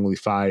was wrongly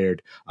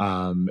fired.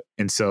 And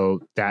so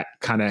that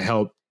kind of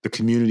helped. The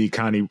community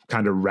kind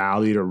of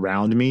rallied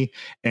around me,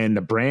 and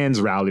the brands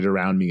rallied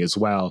around me as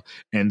well.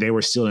 And they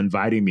were still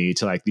inviting me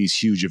to like these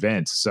huge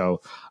events. So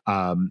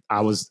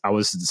I was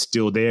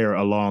still there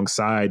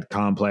alongside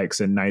Complex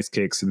and Nice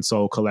Kicks and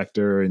Soul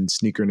Collector and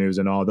Sneaker News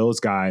and all those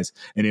guys.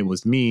 And it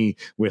was me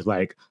with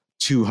like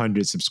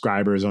 200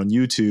 subscribers on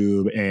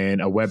YouTube and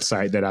a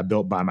website that I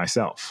built by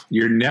myself.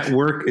 Your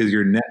network is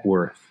your net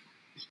worth.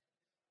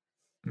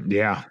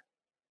 Yeah.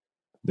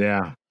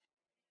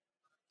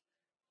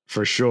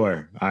 For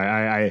sure.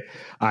 I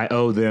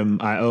owe them.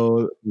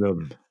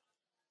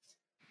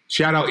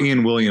 Shout out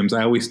Ian Williams.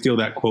 I always steal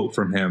that quote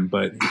from him,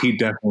 but he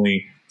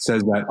definitely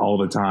says that all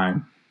the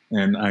time.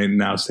 And I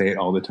now say it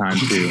all the time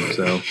too.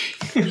 So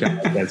shout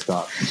out that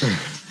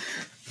stuff.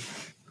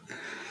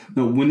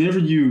 No, whenever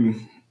you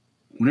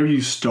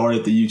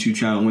started the YouTube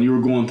channel, when you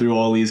were going through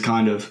all these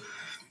kind of,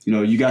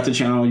 you got the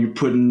channel, you're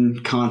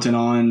putting content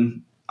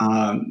on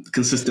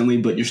consistently,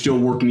 but you're still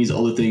working these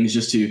other things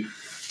just to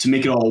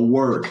make it all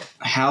work.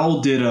 How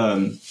did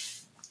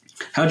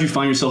you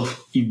find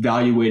yourself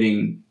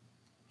evaluating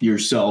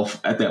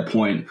yourself at that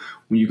point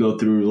when you go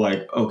through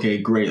like, okay,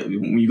 great.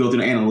 When you go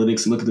through the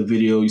analytics and look at the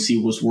video, you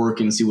see what's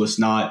working, see what's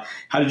not.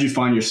 How did you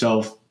find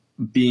yourself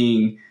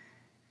being,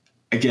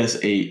 I guess,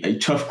 a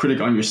tough critic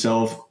on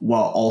yourself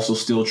while also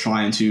still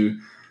trying to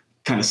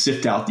kind of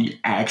sift out the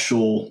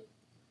actual,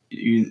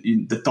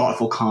 the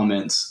thoughtful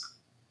comments,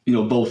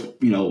 both,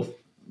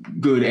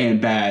 good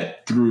and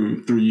bad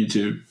through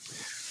YouTube?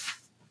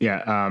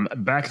 Yeah.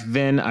 Back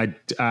then, I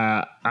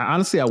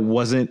honestly, I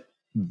wasn't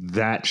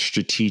that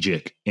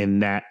strategic in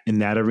that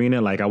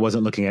arena. Like I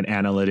wasn't looking at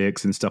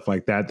analytics and stuff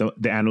like that.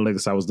 The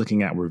analytics I was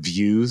looking at were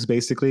views,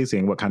 basically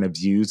seeing what kind of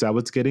views I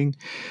was getting.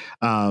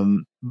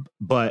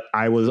 But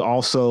I was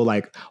also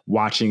like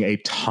watching a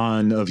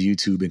ton of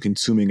YouTube and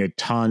consuming a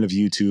ton of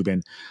YouTube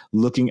and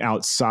looking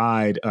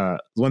outside.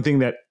 One thing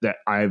that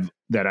I've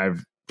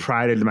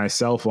prided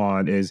myself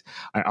on is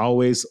I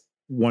always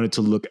wanted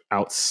to look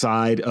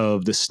outside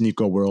of the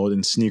sneaker world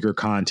and sneaker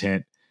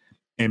content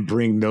and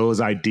bring those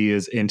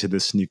ideas into the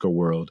sneaker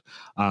world.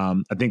 I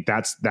think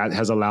that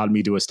has allowed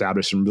me to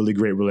establish some really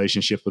great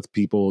relationships with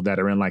people that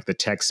are in like the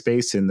tech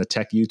space and the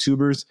tech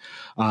YouTubers,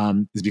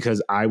 is because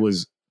I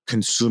was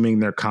consuming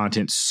their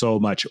content so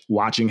much,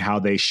 watching how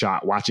they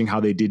shot, watching how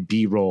they did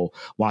B-roll,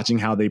 watching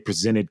how they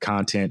presented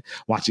content,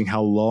 watching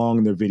how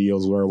long their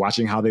videos were,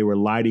 watching how they were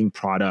lighting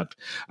product.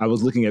 I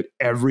was looking at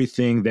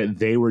everything that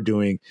they were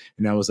doing.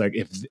 And I was like,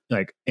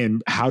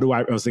 how do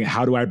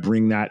I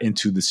bring that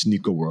into the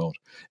sneaker world?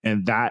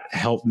 And that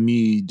helped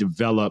me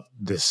develop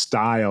the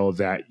style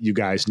that you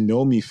guys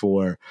know me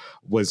for,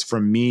 was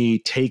from me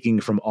taking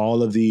from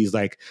all of these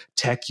like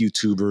tech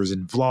YouTubers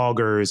and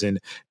vloggers and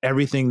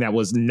everything that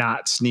was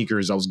not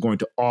sneakers. I was going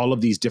to all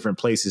of these different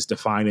places to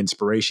find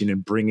inspiration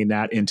and bringing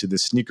that into the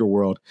sneaker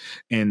world.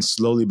 And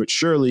slowly but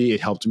surely, it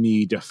helped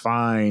me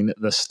define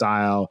the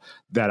style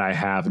that I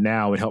have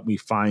now. It helped me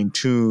fine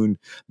tune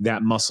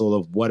that muscle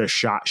of what a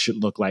shot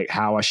should look like,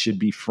 how I should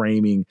be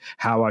framing,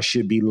 how I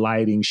should be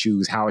lighting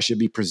shoes, how I should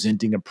be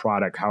presenting a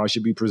product, how I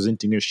should be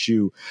presenting a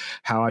shoe,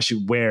 how I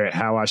should wear it,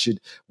 how I should,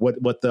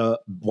 what the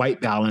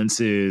white balance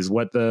is,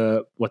 what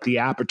the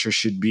aperture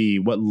should be,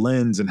 what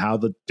lens, and how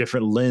the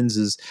different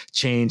lenses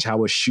change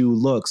how a shoe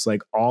looks.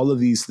 Like all of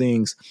these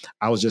things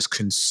I was just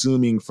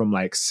consuming from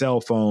like cell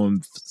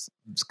phones,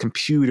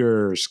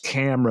 computers,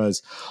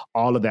 cameras,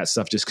 all of that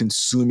stuff, just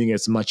consuming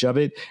as much of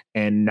it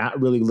and not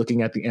really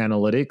looking at the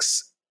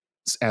analytics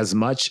as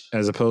much,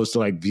 as opposed to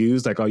like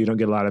views, like, oh, you don't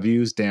get a lot of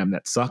views, damn,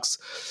 that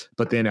sucks.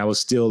 But then I was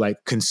still like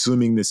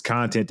consuming this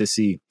content to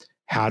see,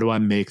 how do I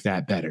make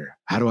that better?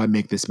 How do I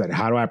make this better?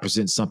 How do I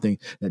present something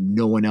that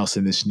no one else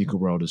in the sneaker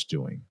world is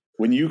doing?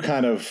 When you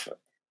kind of,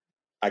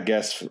 I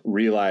guess,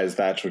 realized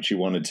that's what you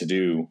wanted to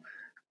do,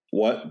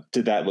 what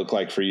did that look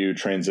like for you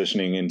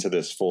transitioning into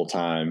this full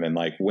time? And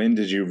like, when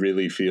did you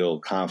really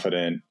feel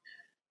confident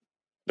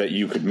that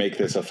you could make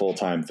this a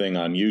full-time thing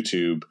on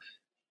YouTube?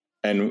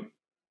 And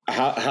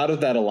how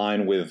did that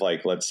align with,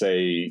 like, let's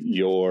say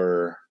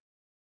your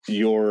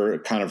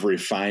kind of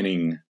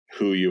refining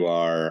who you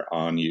are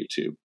on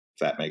YouTube, if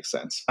that makes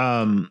sense?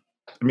 I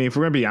mean, if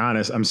we're going to be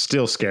honest, I'm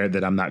still scared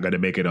that I'm not going to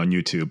make it on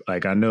YouTube.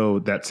 Like, I know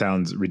that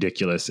sounds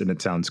ridiculous and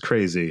it sounds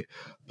crazy,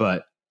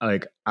 but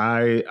like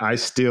I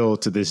still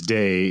to this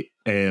day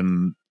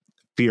am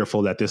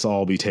fearful that this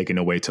all be taken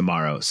away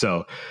tomorrow.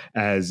 So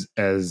as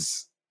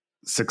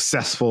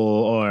successful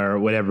or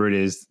whatever it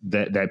is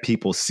that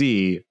people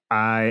see,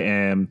 I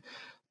am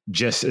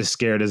just as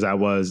scared as I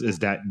was as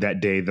that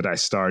day that I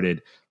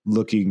started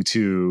looking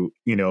to,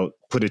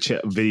 put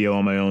a video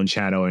on my own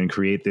channel and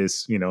create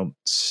this,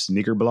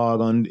 sneaker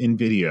blog in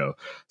video.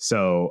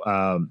 So,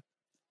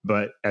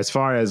 but as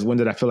far as when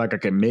did I feel like I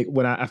could make,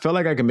 I felt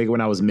like I could make it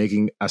when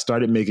I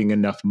started making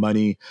enough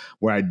money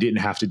where I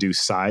didn't have to do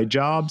side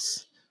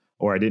jobs,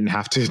 or I didn't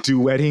have to do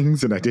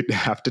weddings, and I didn't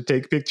have to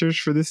take pictures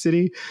for the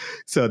city.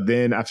 So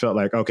then I felt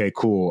like, okay,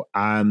 cool.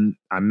 I'm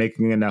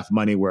making enough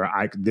money where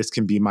this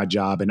can be my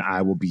job and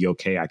I will be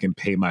okay. I can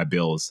pay my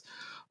bills.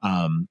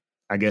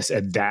 I guess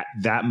at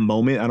that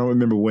moment, I don't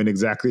remember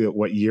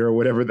what year or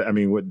whatever,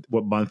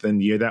 what month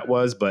and year that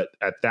was. But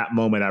at that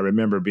moment, I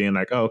remember being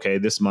like, oh, okay,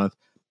 this month,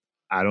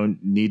 I don't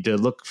need to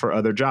look for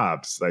other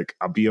jobs. Like,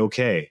 I'll be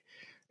okay.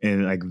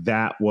 And like,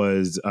 that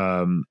was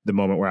the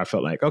moment where I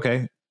felt like,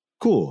 okay,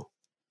 cool.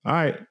 All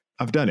right,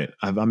 I've done it.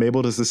 I'm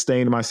able to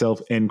sustain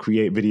myself and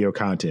create video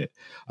content.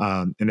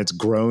 And it's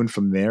grown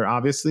from there,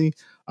 obviously.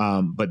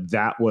 But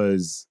that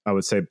was, I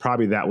would say,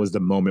 probably that was the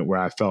moment where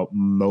I felt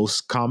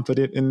most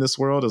confident in this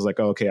world. I was like,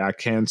 oh, okay, I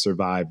can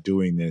survive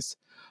doing this,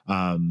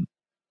 and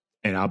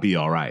I'll be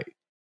all right.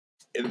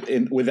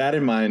 And with that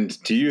in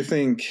mind, do you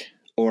think,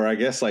 or I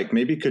guess like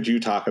maybe could you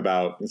talk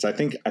about, because I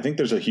think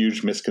there's a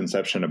huge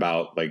misconception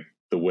about like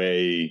the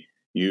way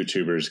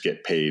YouTubers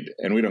get paid,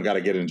 and we don't got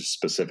to get into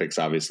specifics,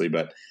 obviously,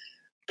 but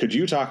could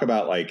you talk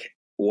about like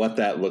what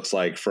that looks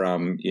like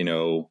from,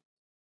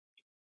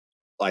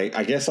 like,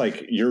 I guess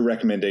like your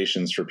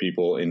recommendations for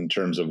people in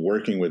terms of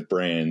working with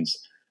brands,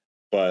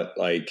 but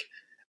like,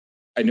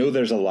 I know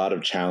there's a lot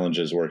of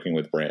challenges working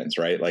with brands,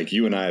 right? Like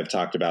you and I have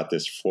talked about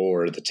this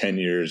for the 10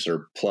 years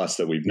or plus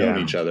that we've known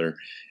each other.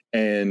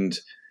 And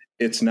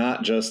it's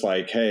not just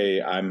like,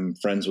 hey, I'm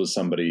friends with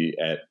somebody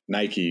at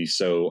Nike,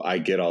 so I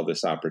get all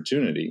this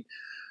opportunity.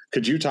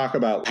 Could you talk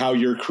about how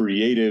your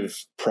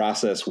creative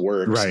process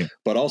works, right,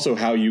 but also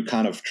how you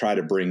kind of try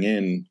to bring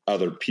in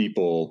other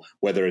people,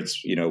 whether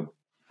it's,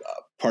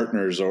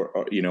 partners or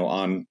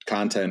on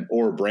content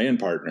or brand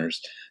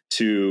partners,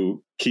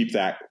 to keep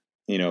that,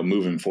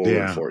 moving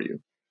forward for you?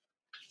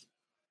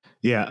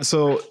 Yeah.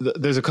 So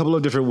there's a couple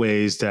of different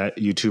ways that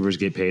YouTubers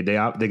get paid.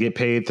 They get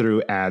paid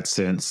through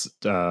AdSense,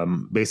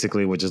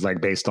 basically, which is like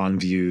based on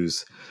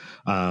views.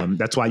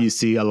 That's why you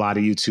see a lot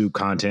of YouTube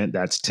content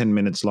that's 10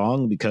 minutes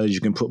long, because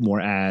you can put more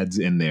ads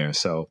in there.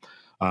 So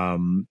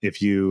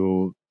if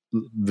you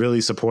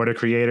really support a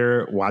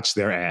creator, watch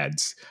their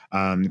ads,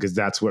 because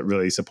that's what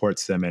really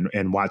supports them,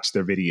 and watch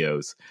their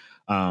videos.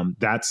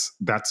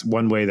 That's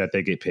one way that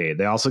they get paid.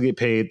 They also get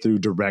paid through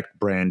direct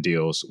brand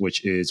deals,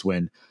 which is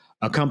when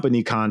a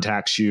company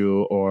contacts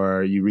you,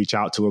 or you reach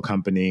out to a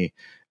company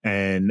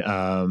and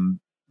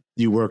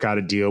you work out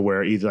a deal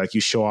where either like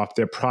you show off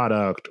their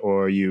product,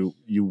 or you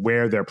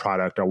wear their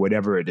product, or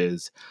whatever it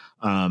is.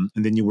 And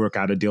then you work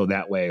out a deal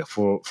that way.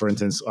 For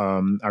instance,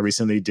 I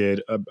recently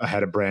I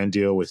had a brand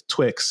deal with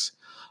Twix.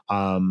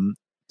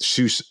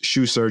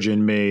 Shoe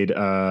Surgeon made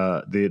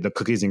the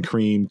cookies and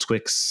cream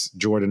Twix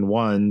Jordan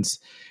 1s,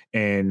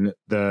 and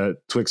the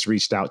Twix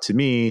reached out to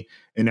me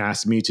and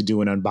asked me to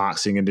do an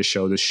unboxing and to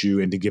show the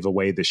shoe and to give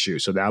away the shoe.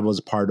 So that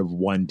was part of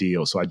one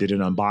deal. So I did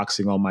an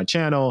unboxing on my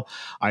channel.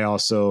 I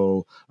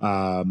also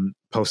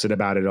posted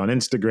about it on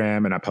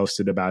Instagram, and I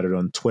posted about it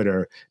on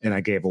Twitter, and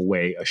I gave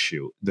away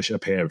a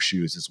pair of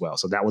shoes as well.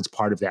 So that was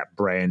part of that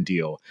brand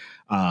deal.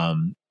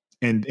 And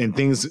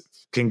things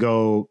can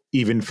go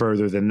even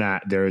further than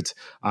that. There's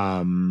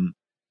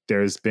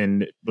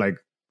been like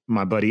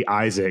my buddy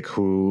Isaac,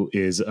 who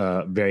is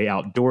very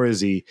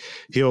outdoorsy.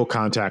 He'll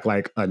contact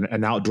like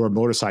an outdoor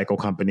motorcycle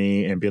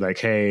company and be like,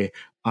 "Hey,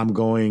 I'm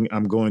going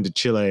to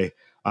Chile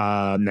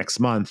next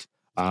month.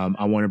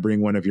 I want to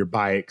bring one of your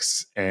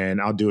bikes,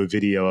 and I'll do a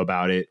video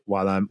about it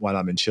while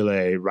I'm in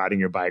Chile, riding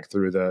your bike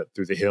through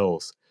the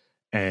hills."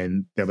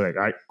 And they'll be like,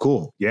 all right,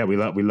 cool. Yeah, we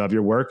love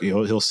your work.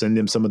 He'll send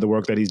him some of the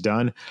work that he's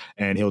done,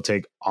 and he'll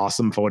take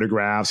awesome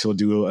photographs. He'll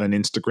do an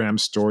Instagram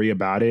story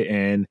about it,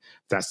 and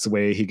that's the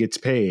way he gets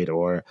paid.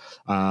 Or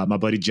my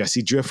buddy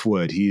Jesse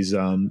Driftwood, he's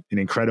an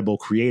incredible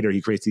creator.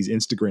 He creates these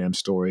Instagram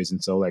stories.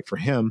 And so like for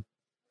him,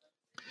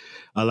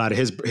 a lot of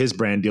his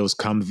brand deals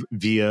come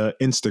via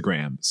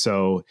Instagram.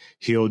 So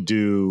he'll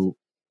do,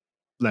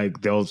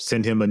 like, they'll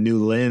send him a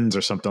new lens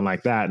or something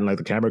like that. And like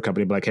the camera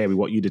company will be like, hey, we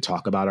want you to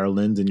talk about our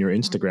lens in your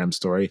Instagram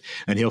story.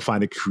 And he'll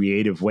find a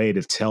creative way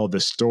to tell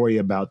the story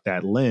about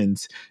that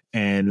lens.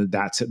 And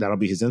that'll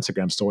be his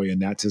Instagram story.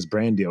 And that's his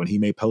brand deal. And he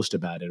may post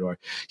about it, or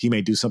he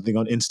may do something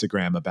on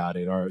Instagram about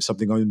it, or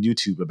something on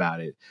YouTube about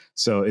it.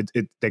 So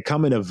they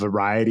come in a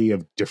variety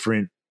of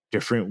different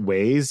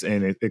ways,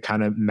 and it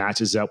kind of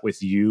matches up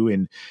with you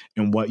and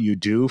what you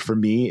do. For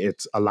me,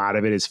 a lot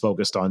of it is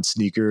focused on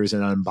sneakers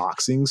and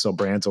unboxing. So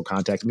brands will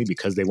contact me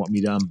because they want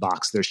me to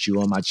unbox their shoe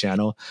on my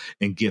channel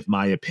and give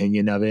my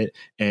opinion of it,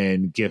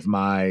 and give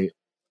my,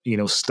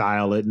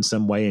 style it in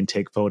some way and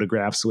take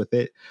photographs with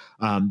it.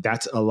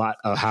 That's a lot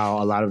of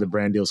how a lot of the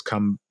brand deals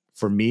come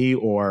for me,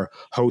 or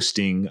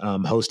hosting.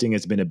 Hosting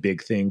has been a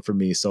big thing for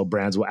me. So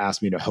brands will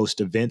ask me to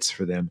host events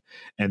for them.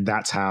 And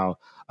that's how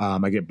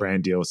I get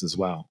brand deals as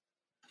well.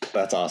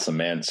 That's awesome,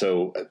 man.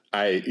 So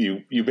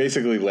you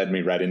basically led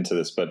me right into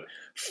this, but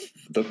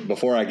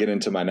before I get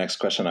into my next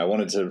question, I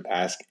wanted to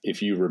ask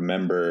if you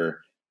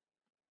remember,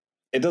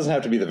 it doesn't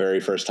have to be the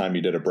very first time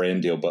you did a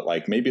brand deal, but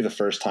like maybe the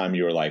first time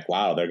you were like,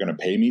 wow, they're going to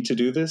pay me to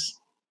do this.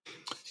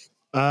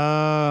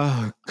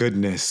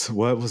 Goodness.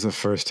 What was the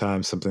first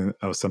time something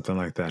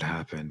like that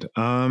happened?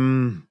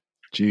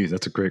 Geez,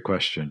 that's a great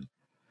question.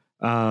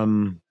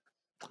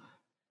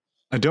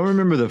 I don't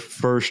remember the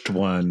first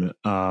one,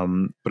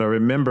 but I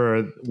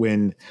remember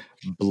when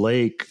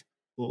Blake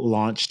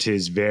launched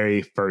his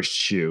very first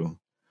shoe.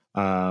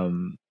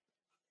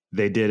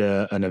 They did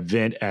an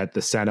event at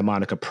the Santa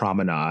Monica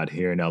Promenade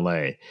here in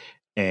LA,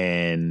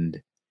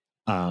 and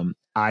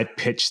I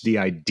pitched the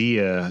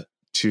idea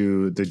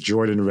to the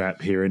Jordan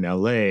rep here in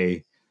LA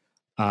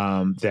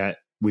that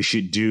we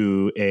should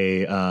do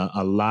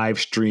a live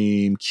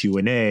stream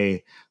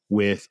Q&A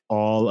with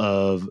all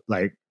of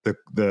like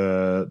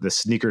the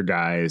sneaker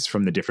guys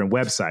from the different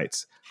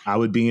websites. I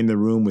would be in the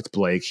room with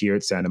Blake here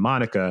at Santa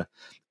Monica,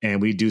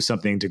 and we'd do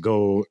something to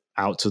go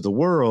out to the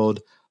world,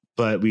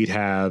 but we'd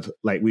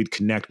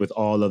connect with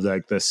all of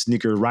the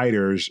sneaker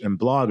writers and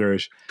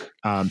bloggers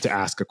to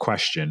ask a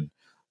question.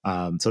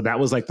 So that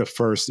was like the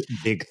first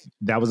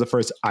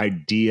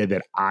idea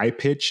that I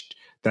pitched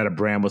that a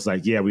brand was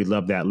like, yeah, we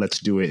love that. Let's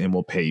do it. And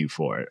we'll pay you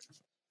for it.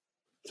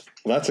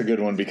 Well, that's a good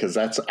one because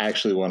that's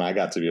actually one I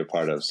got to be a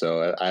part of.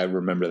 So I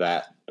remember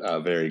that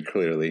very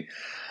clearly.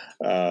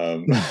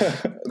 So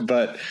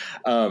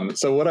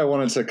what I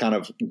wanted to kind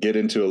of get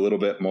into a little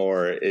bit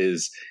more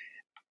is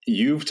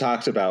you've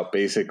talked about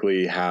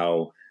basically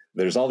how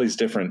there's all these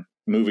different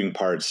moving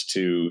parts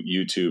to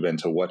YouTube and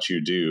to what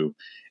you do.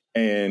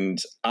 And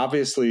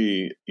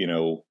obviously,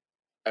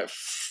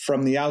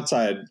 from the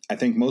outside, I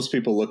think most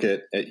people look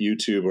at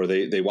YouTube or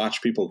they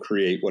watch people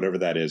create whatever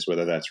that is,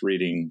 whether that's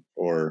reading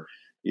or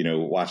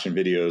watching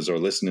videos or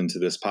listening to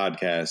this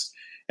podcast,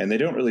 and they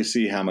don't really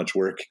see how much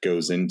work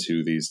goes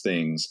into these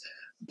things.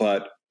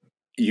 But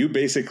you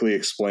basically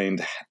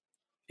explained,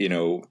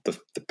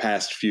 the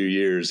past few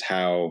years,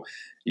 how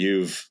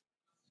you've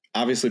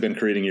obviously been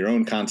creating your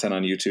own content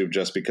on YouTube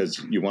just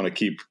because you want to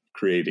keep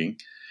creating.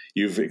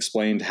 You've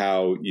explained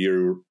how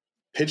you're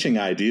pitching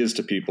ideas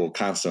to people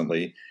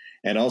constantly,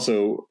 and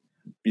also,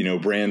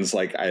 brands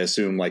like, I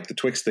assume, like the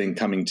Twix thing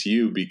coming to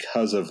you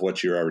because of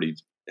what you already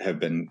have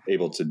been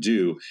able to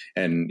do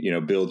and,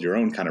 build your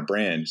own kind of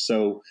brand.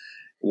 So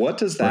what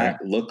does that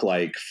look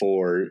like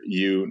for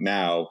you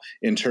now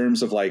in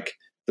terms of like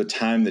the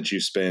time that you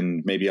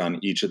spend maybe on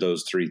each of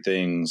those three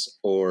things?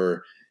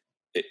 Or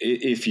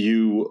if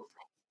you,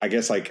 I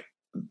guess like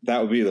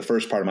that would be the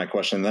first part of my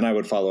question. Then I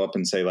would follow up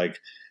and say, like,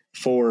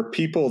 for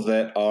people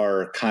that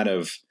are kind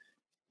of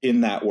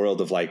in that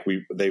world of like,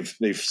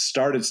 they've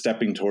started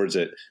stepping towards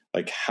it,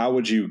 like, how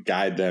would you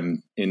guide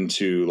them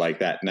into like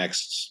that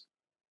next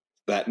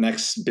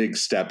big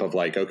step of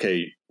like,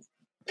 okay,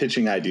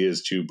 pitching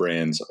ideas to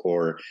brands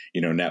or,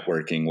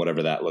 networking,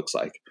 whatever that looks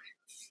like?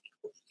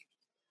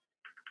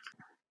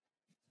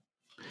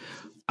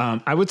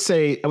 I would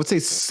say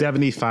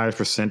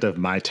 75% of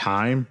my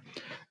time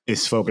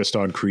is focused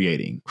on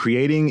creating.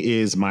 Creating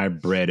is my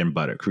bread and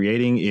butter.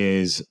 Creating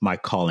is my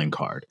calling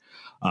card.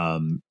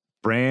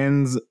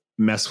 Brands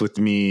mess with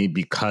me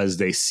because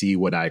they see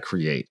what I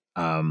create.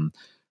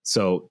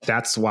 So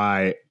that's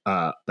why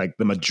like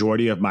the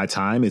majority of my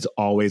time is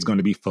always going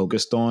to be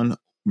focused on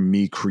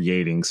me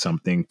creating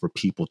something for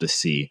people to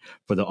see,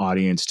 for the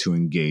audience to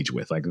engage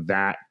with. Like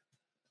that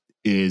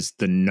is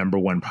the number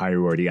one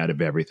priority out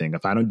of everything.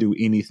 If I don't do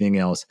anything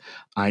else,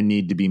 I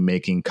need to be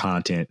making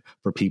content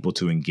for people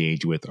to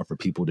engage with or for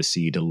people to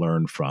see, to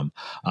learn from,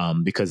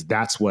 because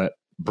that's what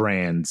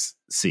brands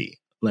see.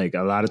 Like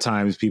a lot of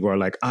times people are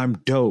like, I'm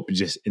dope.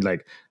 Just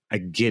like, I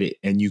get it.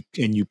 And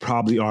you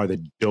probably are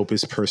the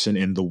dopest person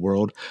in the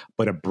world,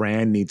 but a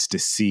brand needs to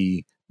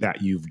see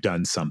that you've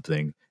done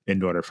something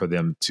in order for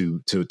them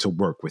to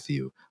work with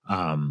you.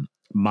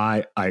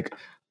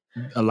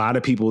 A lot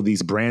of people,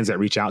 these brands that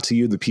reach out to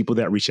you, the people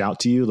that reach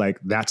out to you, like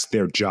that's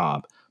their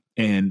job.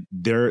 And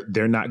they're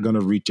not going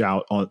to reach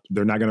out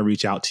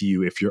to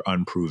you if you're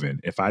unproven.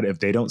 If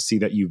they don't see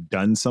that you've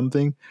done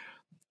something,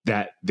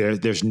 that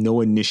there's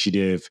no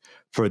initiative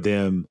for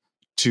them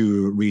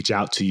to reach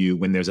out to you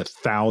when there's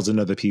 1,000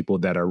 other people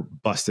that are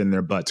busting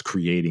their butts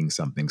creating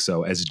something.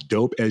 So as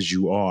dope as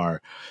you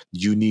are,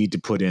 you need to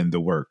put in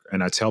the work.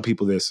 And I tell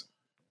people this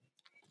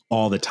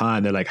all the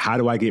time. They're like, how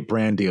do I get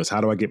brand deals? How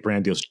do I get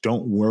brand deals?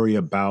 Don't worry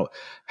about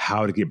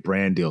how to get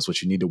brand deals.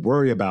 What you need to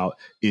worry about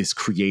is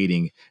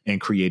creating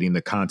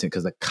the content,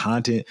 because the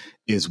content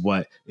is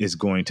what is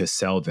going to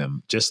sell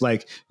them. Just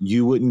like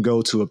you wouldn't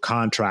go to a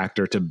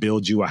contractor to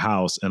build you a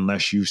house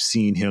unless you've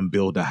seen him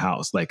build a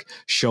house. Like,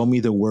 show me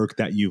the work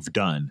that you've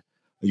done.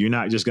 You're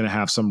not just going to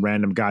have some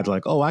random guy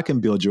like, oh, I can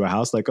build you a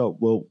house. Like, oh,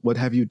 well, what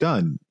have you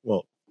done?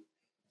 Well,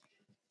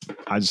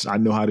 I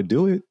know how to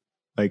do it.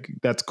 Like,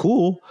 that's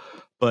cool.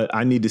 but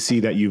I need to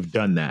see that you've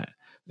done that.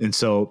 And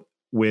so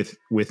with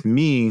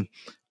me,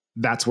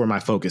 that's where my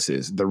focus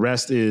is. The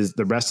rest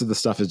of the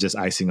stuff is just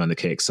icing on the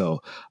cake.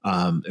 So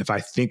if I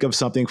think of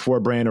something for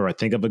a brand, or I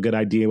think of a good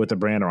idea with a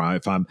brand, or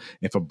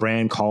if a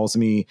brand calls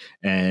me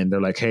and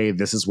they're like, hey,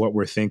 this is what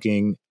we're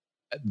thinking,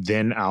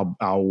 then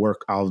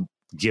I'll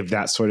give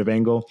that sort of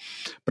angle.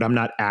 But I'm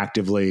not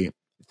actively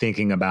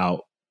thinking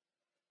about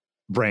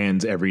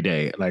brands every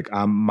day. Like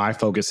my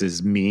focus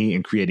is me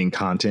and creating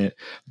content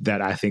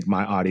that I think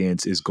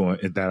is going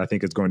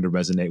to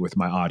resonate with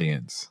my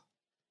audience.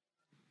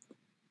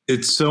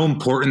 It's so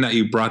important that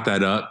you brought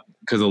that up,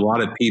 because a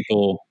lot of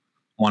people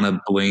want to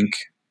blink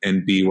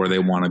and be where they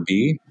want to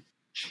be.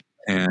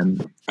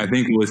 And I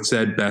think it was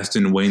said best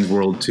in Wayne's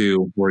World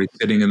 2, where he's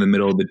sitting in the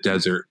middle of the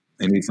desert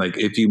and he's like,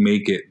 if you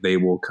make it, they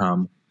will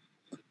come.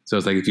 So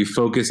it's like, if you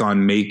focus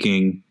on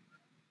making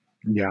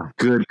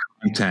good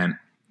content,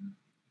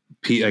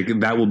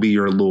 that will be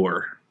your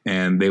lure,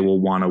 and they will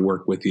want to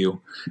work with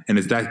you. And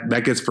it's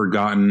that gets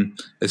forgotten,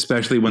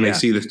 especially when they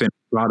see the finished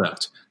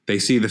product. They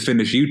see the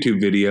finished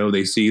YouTube video,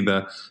 they see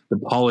the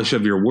polish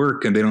of your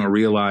work, and they don't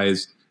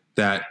realize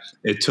that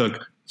it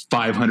took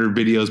 500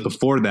 videos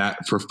before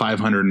that for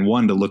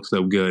 501 to look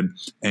so good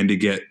and to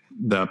get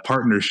the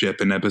partnership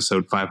in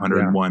episode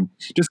 501.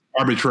 Just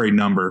arbitrary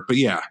number, but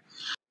yeah.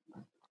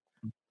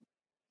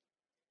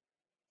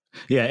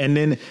 Yeah,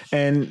 and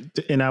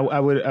I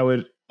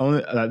would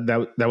only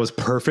that was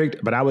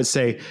perfect, but I would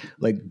say,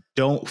 like,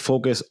 don't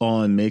focus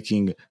on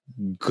making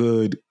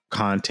good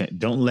content.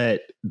 Don't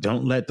let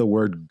the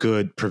word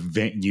good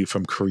prevent you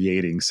from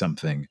creating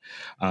something.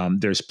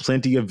 There's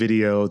plenty of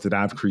videos that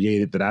I've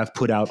created, that I've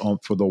put out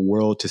for the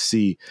world to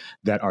see,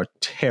 that are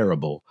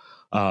terrible.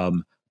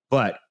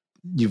 But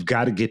you've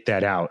got to get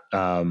that out.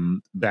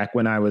 Back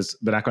when I was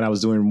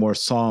doing more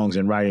songs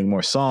and writing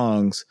more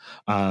songs,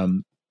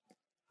 one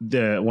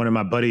of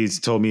my buddies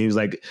told me, he was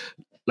like,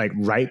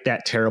 write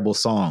that terrible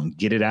song,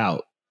 get it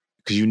out,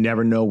 because you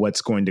never know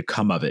what's going to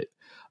come of it.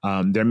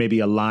 There may be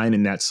a line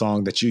in that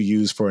song that you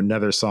use for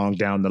another song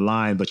down the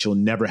line, but you'll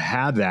never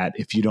have that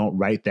if you don't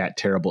write that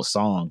terrible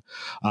song.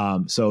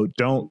 So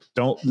don't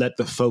let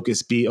the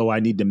focus be, I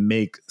need to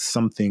make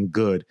something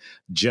good.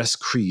 Just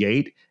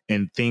create,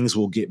 and things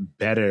will get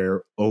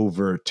better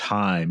over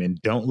time.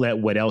 And don't let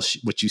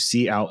what you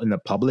see out in the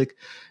public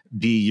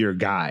be your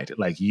guide.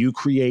 Like, you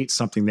create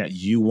something that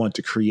you want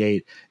to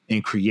create,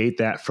 and create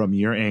that from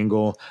your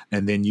angle,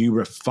 and then you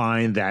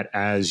refine that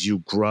as you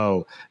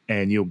grow,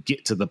 and you'll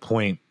get to the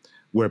point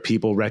where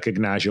people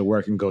recognize your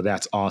work and go,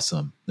 that's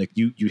awesome. Like,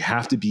 you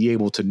have to be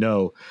able to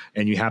know,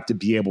 and you have to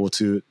be able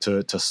to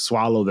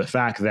swallow the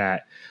fact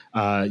that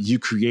you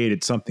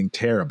created something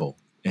terrible,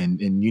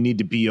 and you need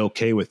to be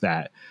okay with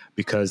that,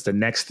 because the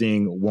next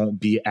thing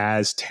won't be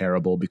as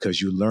terrible, because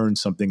you learned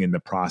something in the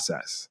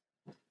process.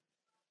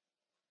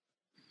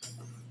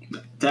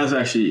 That's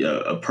actually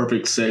a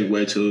perfect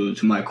segue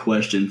to my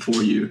question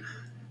for you.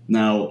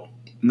 Now,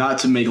 not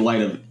to make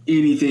light of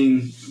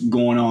anything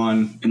going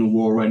on in the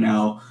world right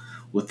now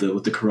with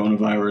the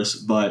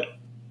coronavirus, but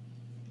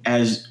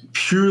as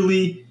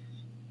purely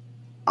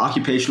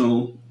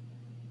occupational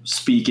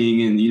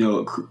speaking, and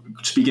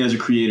speaking as a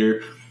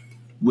creator,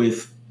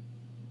 with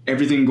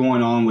everything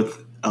going on,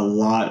 with a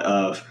lot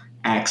of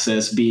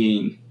access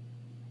being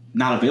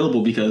not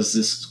available because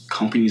these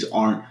companies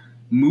aren't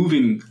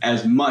moving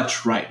as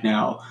much right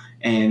now,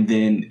 and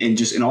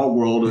just in our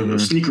world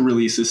of sneaker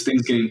releases,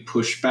 things getting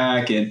pushed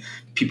back, and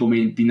people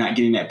may be not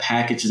getting that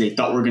package they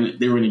thought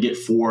they were gonna get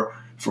for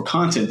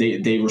content.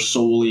 They were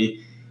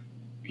solely,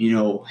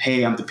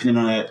 hey, I'm dependent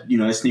on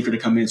that sneaker to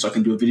come in so I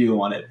can do a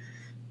video on it.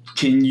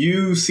 Can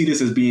you see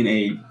this as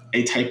being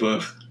a type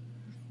of,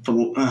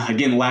 for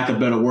again, lack of a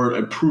better word,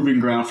 a proving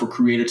ground for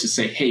creators to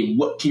say, hey,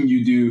 what can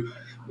you do?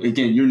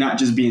 Again, you're not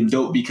just being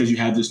dope because you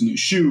have this new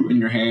shoe in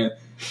your hand,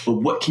 but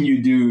what can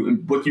you do,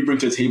 and what can you bring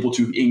to the table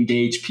to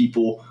engage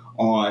people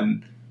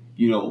on,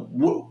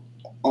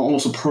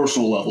 almost a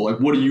personal level? Like,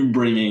 what are you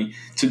bringing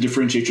to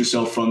differentiate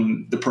yourself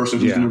from the person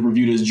who's going to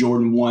review it as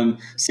Jordan 1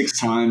 6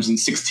 times in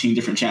 16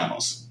 different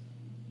channels?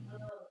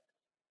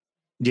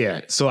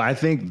 Yeah. So I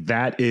think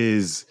that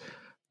is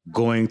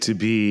going to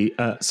be,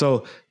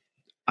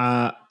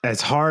 as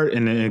hard,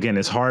 and again,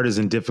 as hard as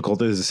and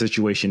difficult as the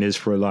situation is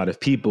for a lot of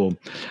people,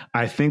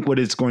 I think what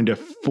it's going to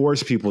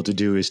force people to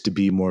do is to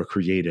be more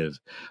creative.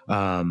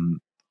 A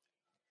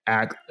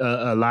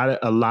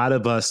lot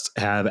of us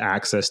have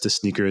access to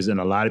sneakers, and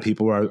a lot of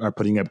people are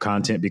putting up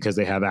content because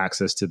they have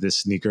access to this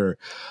sneaker.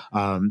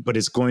 But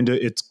this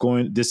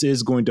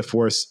is going to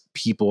force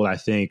people, I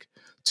think,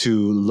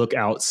 to look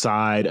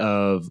outside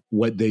of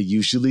what they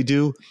usually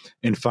do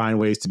and find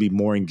ways to be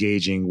more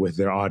engaging with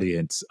their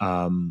audience.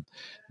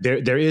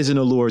 There is an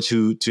allure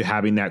to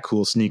having that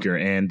cool sneaker,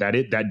 and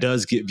that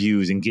does get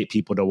views and get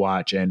people to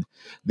watch. And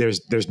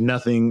there's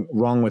nothing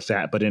wrong with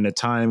that. But in a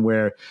time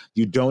where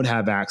you don't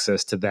have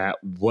access to that,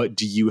 what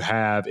do you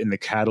have in the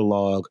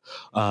catalog?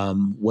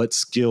 What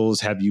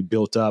skills have you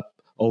built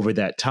up over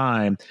that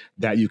time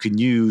that you can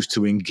use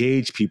to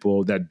engage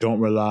people that don't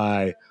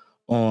rely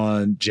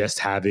on just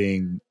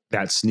having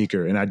that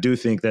sneaker. And I do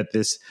think that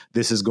this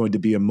is going to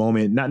be a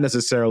moment, not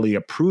necessarily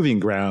a proving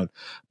ground,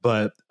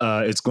 but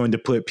it's going to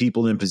put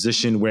people in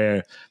position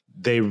where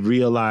they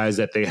realize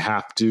that they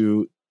have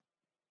to,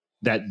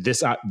 that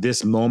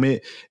this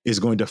moment is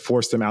going to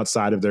force them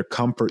outside of their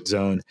comfort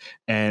zone.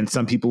 And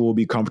some people will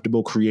be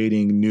comfortable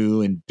creating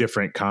new and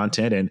different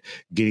content and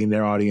getting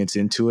their audience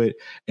into it.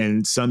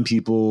 And some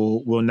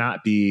people will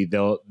not be.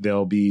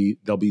 They'll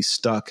be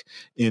stuck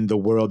in the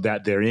world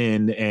that they're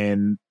in,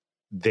 and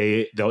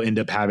they'll end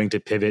up having to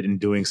pivot and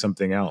doing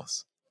something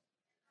else.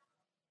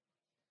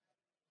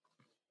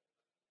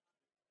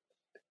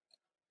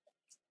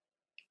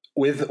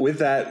 With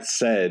that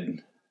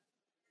said,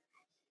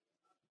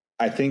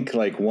 I think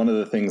like one of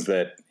the things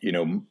that,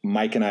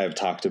 Mike and I have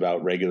talked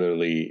about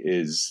regularly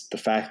is the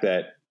fact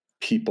that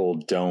people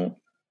don't,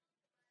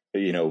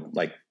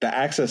 like the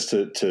access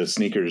to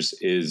sneakers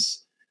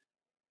is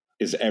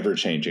ever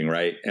changing.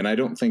 Right. And I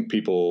don't think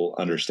people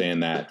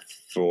understand that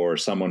for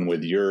someone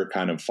with your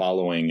kind of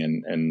following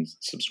and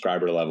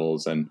subscriber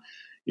levels and,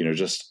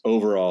 just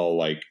overall,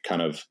 like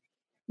kind of,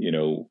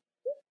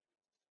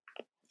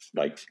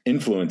 like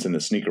influence in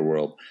the sneaker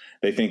world.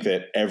 They think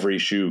that every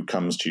shoe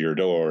comes to your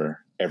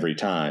door every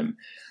time.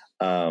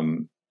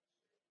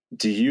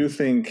 Do you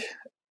think,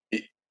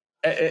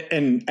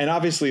 and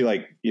obviously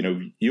like,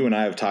 you and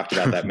I have talked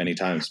about that many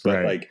times, but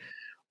right. Like,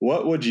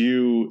 what would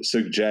you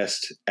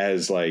suggest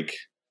as like,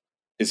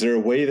 is there a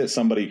way that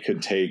somebody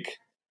could take,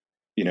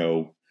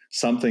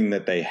 something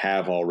that they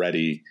have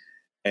already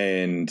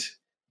and,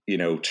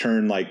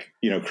 turn like,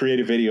 create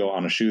a video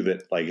on a shoe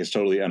that like is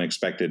totally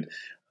unexpected?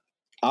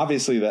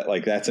 Obviously that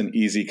like, that's an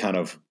easy kind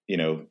of,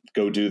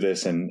 go do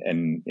this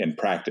and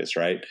practice.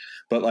 Right.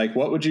 But like,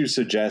 what would you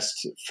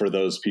suggest for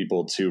those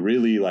people to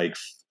really like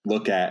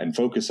look at and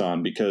focus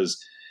on?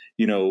 Because,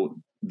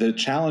 the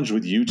challenge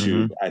with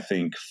YouTube, I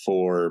think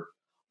for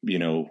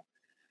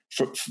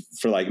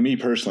like me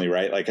personally,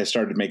 right. Like I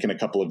started making a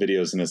couple of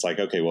videos and it's like,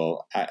 okay,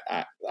 well,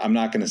 I'm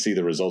not going to see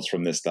the results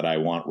from this that I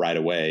want right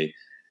away.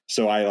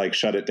 So I like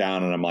shut it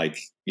down and I'm like,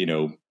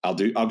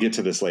 I'll get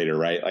to this later.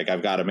 Right. Like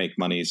I've got to make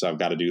money. So I've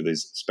got to do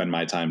this, spend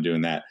my time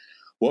doing that.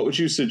 What would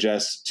you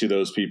suggest to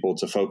those people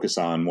to focus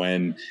on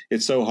when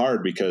it's so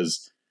hard?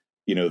 Because,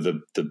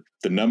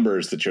 the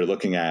numbers that you're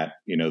looking at,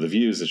 the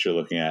views that you're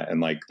looking at,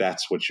 and like,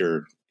 that's what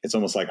it's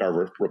almost like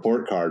our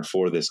report card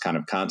for this kind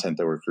of content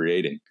that we're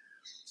creating.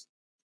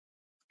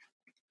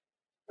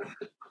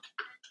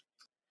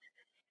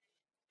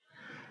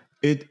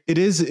 It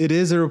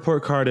is a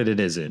report card and it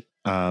isn't.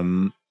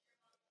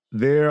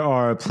 There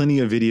are plenty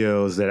of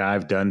videos that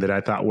I've done that I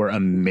thought were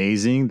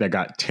amazing that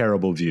got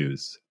terrible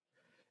views.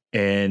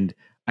 And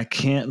I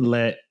can't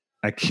let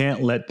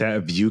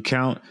that view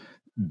count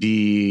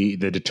be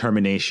the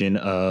determination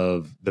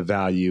of the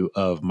value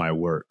of my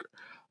work.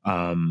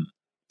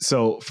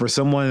 So for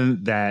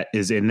someone that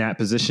is in that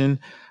position,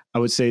 I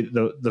would say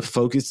the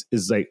focus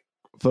is like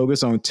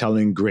focus on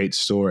telling great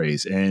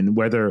stories. And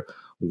whether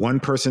one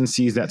person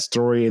sees that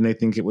story and they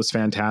think it was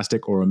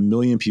fantastic, or 1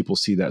 million people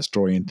see that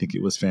story and think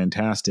it was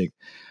fantastic,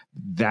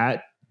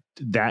 that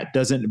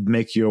doesn't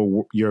make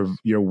your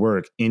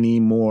work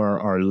any more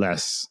or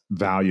less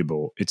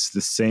valuable. It's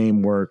the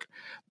same work.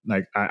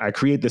 Like I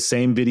create the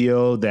same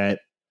video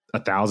that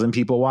 1,000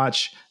 people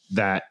watch,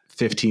 that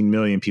 15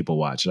 million people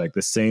watch. Like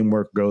the same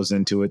work goes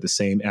into it, the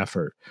same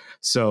effort.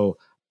 So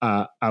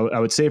I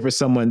would say for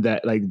someone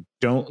that like,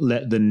 don't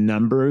let the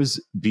numbers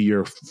be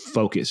your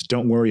focus.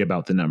 Don't worry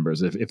about the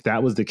numbers. If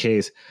that was the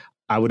case,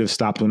 I would have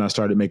stopped when I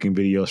started making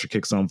videos for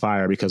Kicks on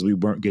Fire because we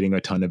weren't getting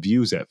a ton of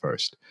views at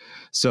first.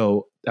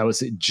 So I would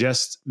say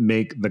just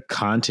make the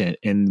content.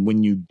 And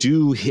when you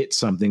do hit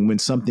something, when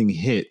something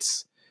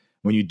hits,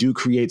 when you do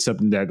create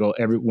something that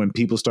when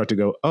people start to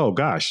go, oh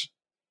gosh,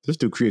 this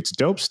dude creates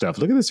dope stuff.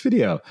 Look at this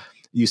video.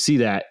 You see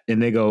that and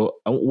they go,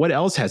 oh, what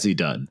else has he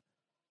done?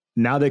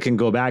 Now they can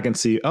go back and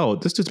see, oh,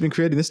 this dude's been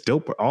creating this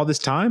dope all this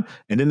time.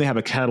 And then they have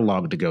a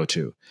catalog to go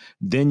to.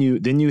 Then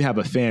you have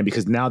a fan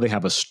because now they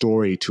have a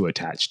story to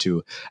attach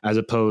to, as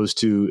opposed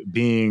to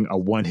being a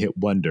one-hit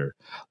wonder.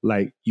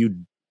 Like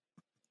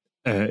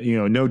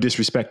no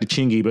disrespect to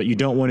Chingy, but you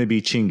don't want to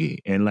be Chingy.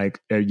 And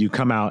like you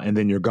come out and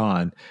then you're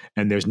gone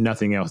and there's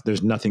nothing else.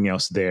 There's nothing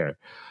else there.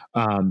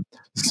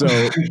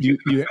 So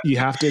you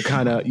have to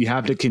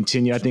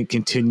continue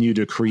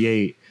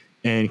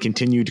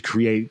to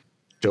create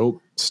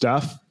dope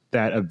stuff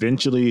that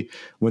eventually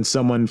when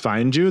someone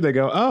finds you, they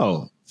go,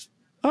 oh,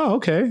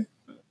 okay.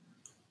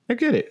 I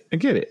get it.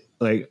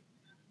 Like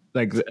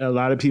a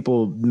lot of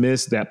people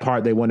miss that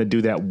part. They want to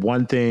do that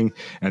one thing.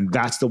 And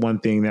that's the one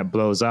thing that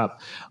blows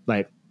up.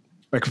 Like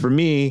for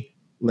me,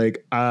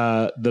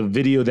 the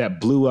video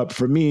that blew up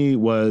for me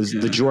was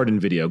the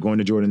Jordan video, going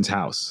to Jordan's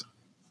house.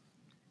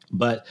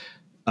 But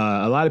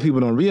a lot of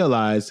people don't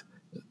realize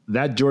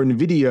that Jordan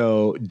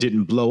video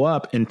didn't blow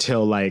up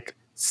until like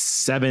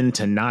 7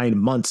 to 9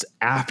 months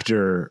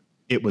after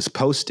it was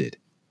posted.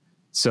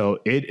 So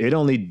it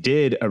only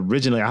did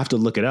originally, I have to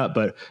look it up,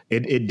 but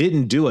it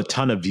didn't do a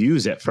ton of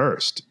views at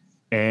first.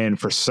 And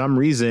for some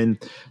reason,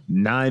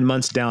 9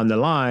 months down the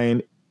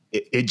line,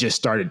 it just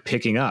started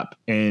picking up,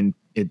 and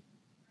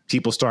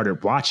people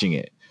started watching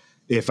it.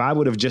 If I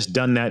would have just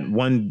done that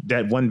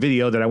one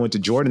video that I went to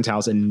Jordan's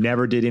house and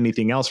never did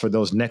anything else for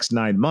those next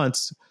 9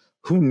 months,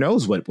 who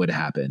knows what would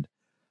happen?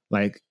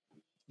 Like,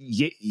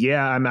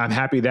 yeah, I'm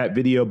happy that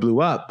video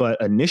blew up,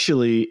 but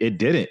initially it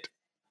didn't.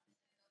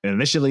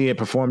 Initially it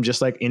performed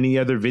just like any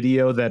other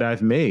video that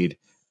I've made,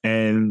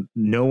 and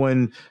no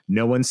one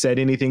said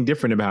anything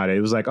different about it.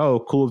 It was like,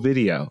 oh, cool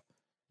video.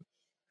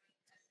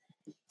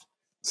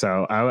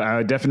 So I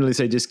would definitely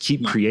say just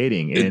keep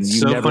creating. And it's you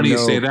so never funny you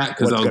know say that,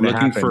 because I was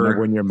looking for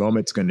when your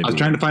moment's going to be. I was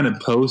trying to find a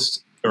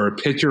post or a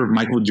picture of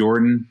Michael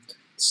Jordan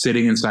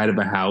sitting inside of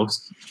a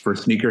house for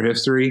sneaker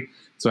history.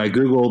 So I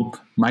Googled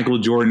Michael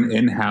Jordan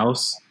in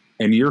house,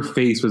 and your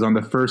face was on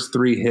the first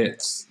 3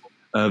 hits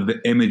of the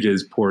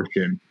images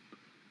portion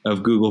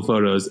of Google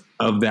Photos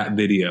of that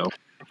video.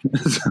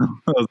 So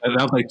that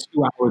was like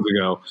 2 hours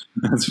ago.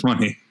 That's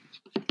funny.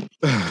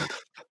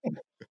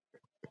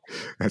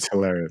 That's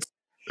hilarious.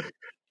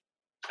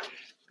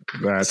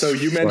 So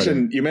you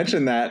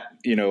mentioned that,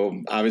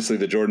 obviously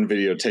the Jordan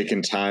video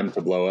taking time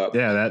to blow up.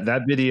 Yeah,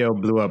 that video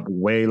blew up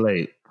way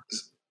late.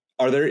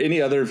 Are there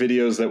any other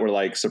videos that were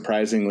like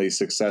surprisingly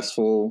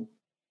successful?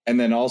 And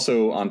then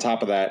also on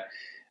top of that,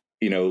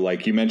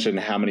 like you mentioned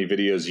how many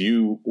videos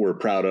you were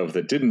proud of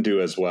that didn't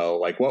do as well.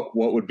 Like what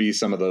would be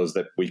some of those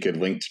that we could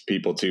link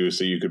people to,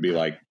 so you could be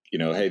like,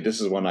 hey, this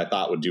is one I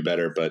thought would do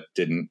better, but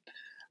didn't.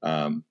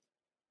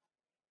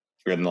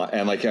 And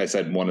like I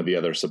said, one of the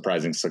other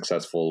surprising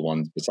successful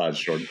ones besides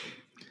Jordan.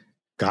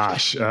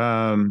 Gosh.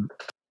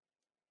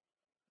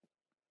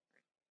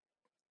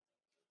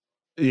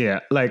 Yeah.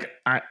 Like,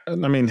 I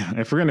mean,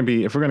 if we're going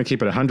to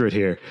keep it 100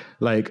 here,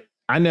 like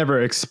I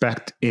never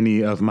expect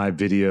any of my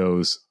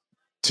videos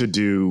to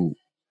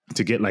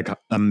get like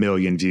 1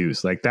 million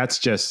views. Like that's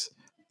just,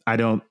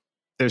 nothing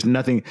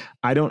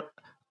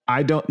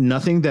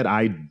that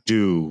I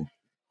do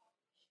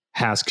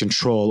has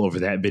control over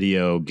that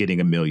video getting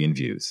 1 million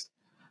views.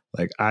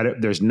 Like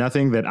there's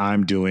nothing that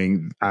I'm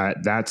doing.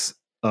 That's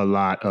a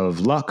lot of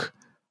luck.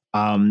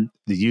 The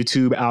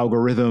YouTube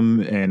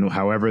algorithm and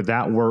however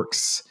that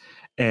works,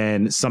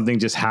 and something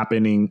just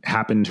happened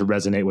to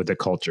resonate with the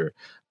culture.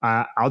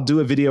 I'll do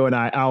a video and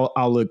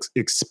I'll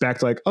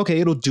expect like, okay,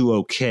 it'll do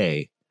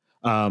okay.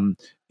 And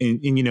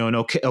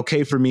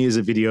okay for me is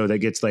a video that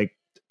gets like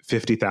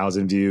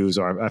 50,000 views,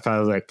 or if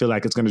I feel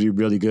like it's going to do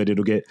really good,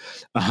 it'll get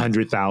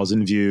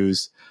 100,000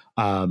 views.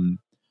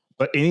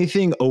 But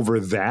anything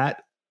over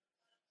that,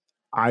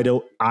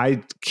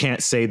 I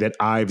can't say that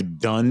I've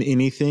done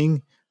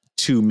anything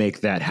to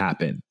make that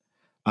happen.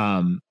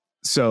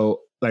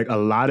 So like a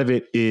lot of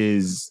it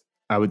is,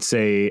 I would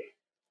say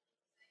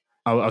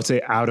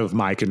out of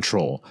my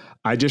control.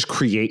 I just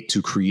create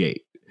to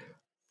create.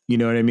 You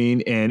know what I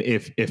mean? And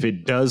if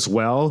it does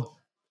well,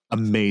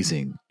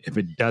 amazing. If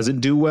it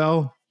doesn't do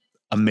well,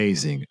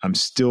 amazing. I'm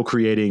still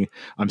creating.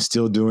 I'm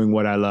still doing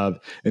what I love,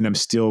 and I'm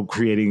still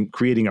creating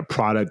a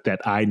product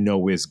that I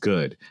know is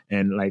good.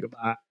 And like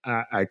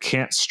I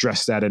can't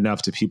stress that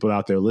enough to people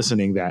out there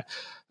listening, that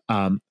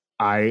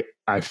I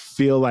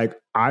feel like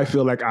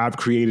I've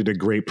created a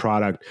great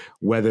product,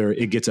 whether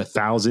it gets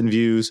 1,000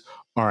 views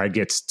or it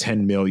gets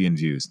 10 million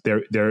views.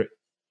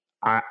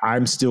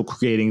 I'm still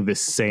creating the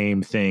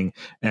same thing,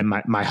 and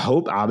my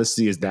hope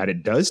obviously is that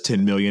it does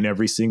 10 million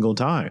every single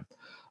time.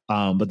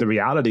 But the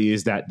reality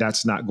is that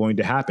that's not going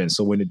to happen.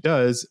 So when it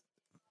does,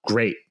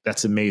 great,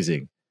 that's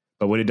amazing.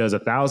 But when it does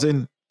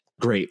 1,000,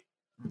 great,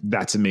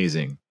 that's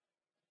amazing.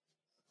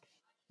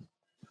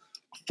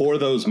 For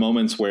those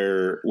moments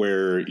where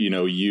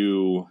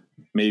you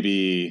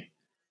maybe,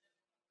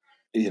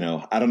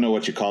 I don't know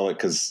what you call it,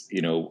 because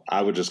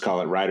I would just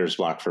call it writer's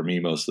block for me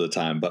most of the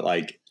time. But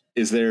like,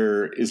 is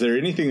there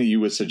anything that you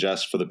would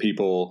suggest for the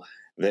people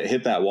that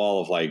hit that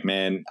wall of like,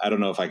 man, I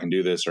don't know if I can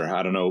do this, or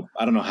I don't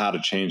know how to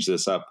change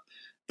this up,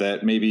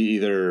 that maybe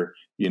either,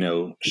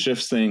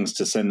 shifts things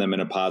to send them in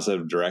a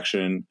positive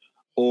direction,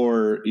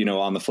 or,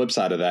 on the flip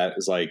side of that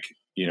is like,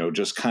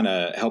 just kind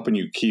of helping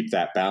you keep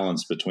that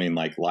balance between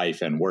like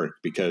life and work?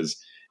 Because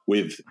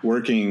with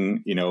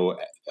working,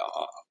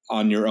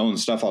 on your own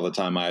stuff all the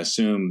time, I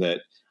assume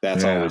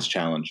that's always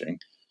challenging.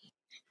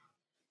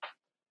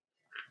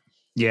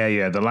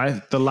 Yeah.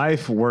 The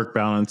life work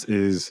balance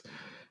is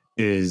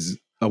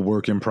a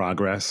work in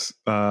progress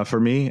for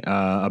me.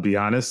 I'll be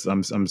honest.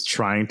 I'm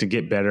trying to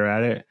get better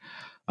at it.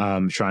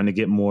 Trying to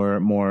get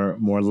more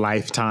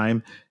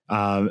lifetime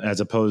as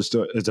opposed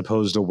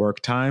to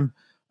work time.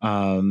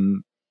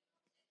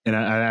 And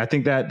I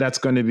think that's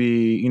going to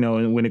be,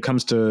 when it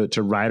comes to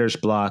writer's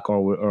block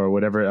or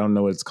whatever, I don't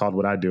know what it's called,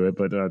 what I do it,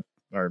 but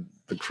or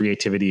the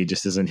creativity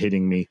just isn't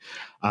hitting me.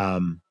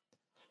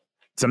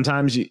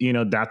 Sometimes,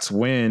 that's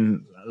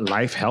when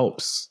life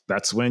helps.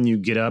 That's when you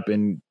get up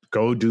and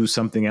go do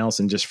something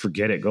else and just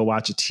forget it. Go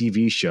watch a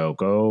TV show.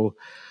 Go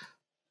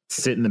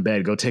sit in the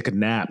bed. Go take a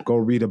nap. Go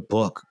read a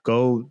book.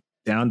 Go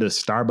down to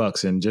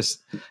Starbucks and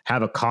just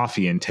have a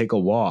coffee and take a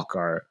walk,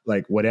 or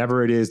like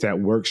whatever it is that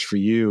works for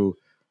you.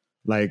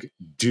 like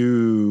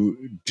do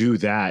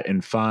that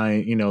and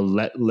find,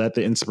 let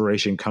the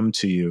inspiration come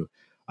to you.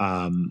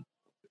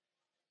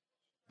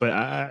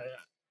 But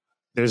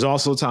there's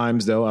also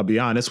times, though, I'll be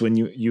honest, when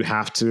you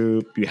have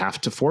to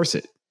force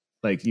it.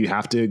 Like you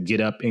have to get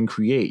up and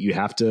create. You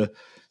have to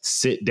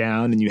sit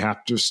down and you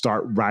have to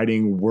start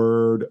writing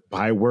word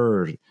by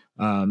word.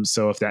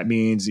 So if that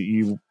means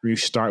you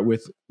start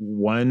with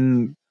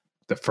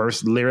the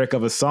first lyric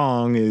of a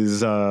song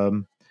is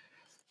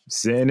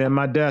sitting at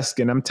my desk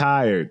and I'm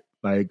tired.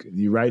 Like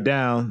you write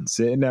down,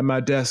 sitting at my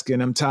desk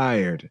and I'm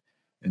tired.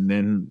 And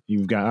then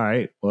you've got, all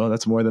right, well,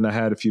 that's more than I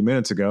had a few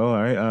minutes ago.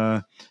 All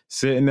right.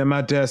 Sitting at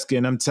my desk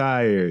and I'm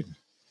tired.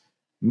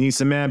 Need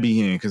some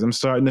Ambien because I'm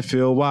starting to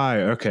feel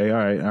wired. Okay. All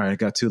right.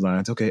 Got 2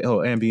 lines. Okay. Oh,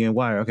 Ambien,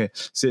 wire. Okay.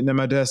 Sitting at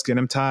my desk and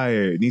I'm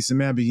tired. Need some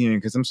Ambien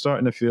because I'm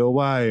starting to feel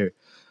wired.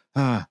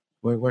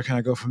 Where can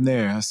I go from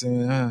there? I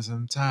said,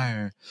 I'm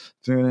tired.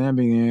 Feeling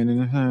Ambien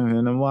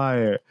and I'm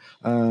wired.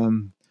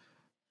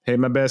 Hey,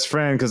 my best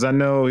friend, because I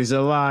know he's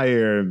a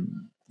liar.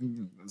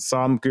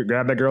 Saw him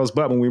grab that girl's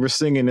butt when we were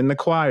singing in the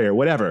choir,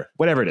 whatever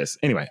it is.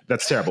 Anyway,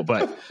 that's terrible,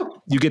 but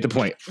you get the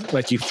point.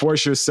 Like you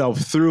force yourself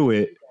through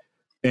it,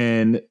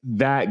 and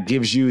that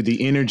gives you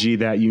the energy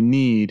that you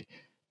need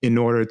in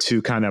order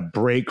to kind of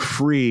break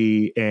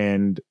free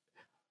and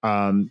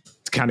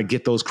kind of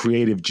get those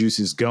creative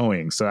juices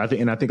going. So I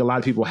think a lot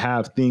of people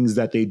have things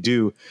that they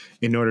do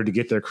in order to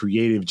get their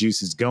creative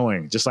juices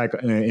going. Just like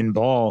in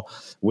ball,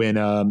 when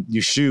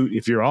you shoot,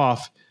 if you're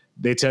off,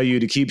 they tell you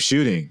to keep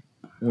shooting.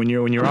 When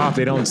you're off,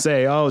 they don't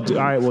say, "Oh, all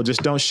right, well,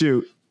 just don't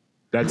shoot.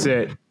 That's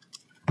it.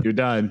 You're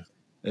done.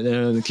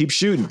 Keep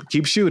shooting.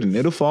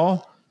 It'll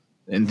fall."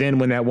 And then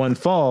when that one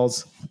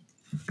falls,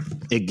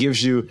 it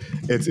gives you.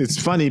 It's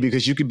funny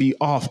because you could be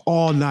off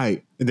all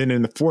night, and then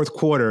in the fourth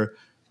quarter,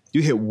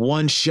 you hit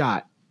one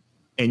shot,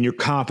 and your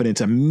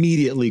confidence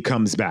immediately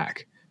comes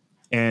back,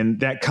 and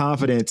that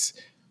confidence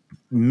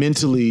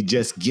mentally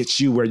just gets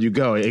you where you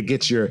go. It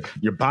gets your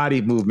body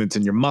movements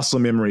and your muscle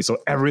memory. So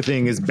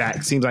everything is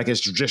back. Seems like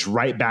it's just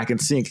right back in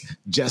sync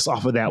just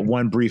off of that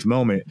one brief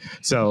moment.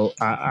 So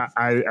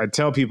I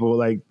tell people,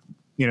 like,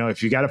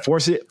 if you got to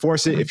force it.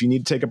 If you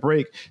need to take a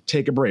break,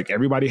 take a break.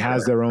 Everybody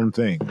has their own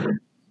thing.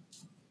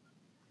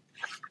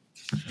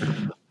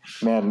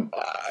 Man,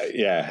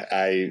 yeah,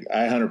 I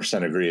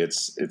 100% agree.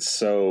 It's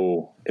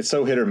so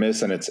hit or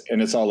miss, and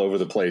it's all over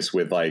the place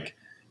with like,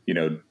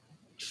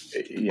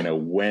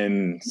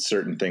 when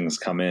certain things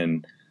come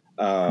in.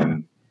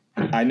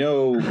 I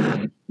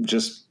know,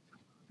 just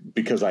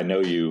because I know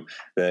you,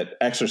 that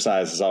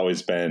exercise has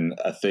always been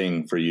a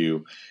thing for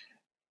you.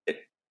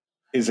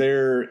 Is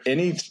there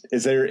any,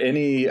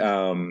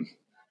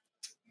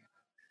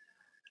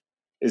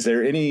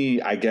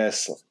 I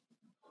guess,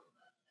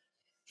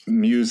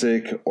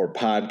 music or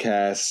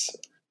podcasts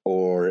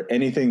or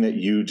anything that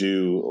you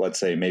do, let's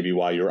say maybe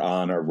while you're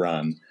on a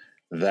run,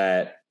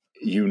 that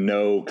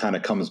kind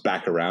of comes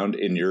back around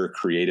in your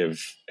creative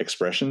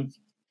expression?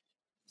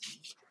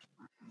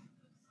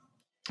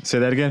 Say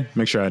that again.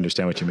 Make sure I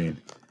understand what you mean.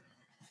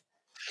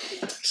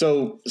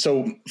 So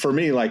for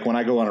me, like when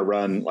I go on a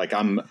run, like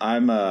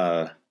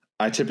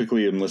I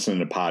typically am listening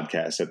to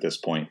podcasts at this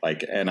point,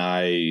 like, and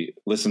I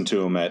listen to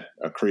them at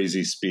a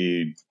crazy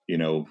speed,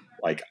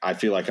 like I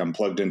feel like I'm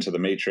plugged into the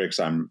matrix.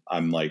 I'm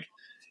like,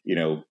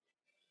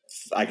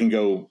 I can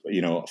go,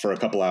 for a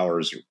couple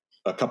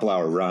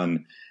hour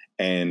run,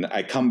 and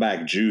I come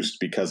back juiced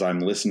because I'm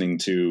listening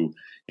to,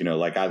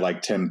 like I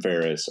like Tim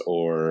Ferriss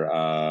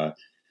or,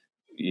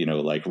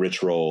 like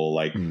Rich Roll,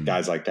 like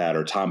guys like that,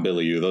 or Tom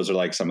Bilyeu. Those are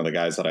like some of the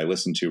guys that I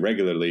listen to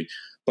regularly.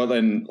 But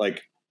then,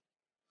 like,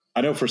 I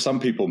know for some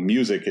people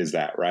music is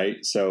that, right?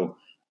 So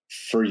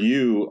for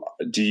you,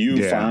 do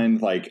you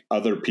find like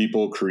other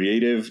people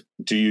creative?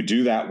 Do you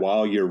do that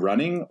while you're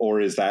running,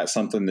 or is that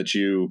something that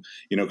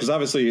because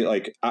obviously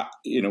like,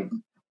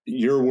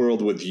 your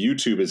world with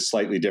YouTube is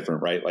slightly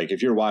different, right? Like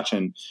if you're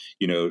watching,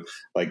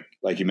 like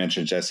you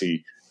mentioned,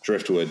 Jesse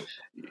Driftwood,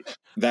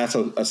 that's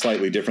a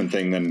slightly different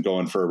thing than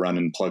going for a run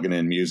and plugging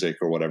in music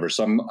or whatever.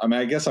 So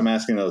I guess I'm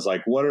asking those,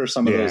 like, what are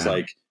some of those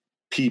like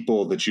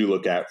people that you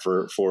look at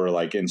for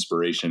like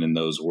inspiration in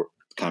those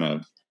kind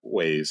of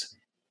ways?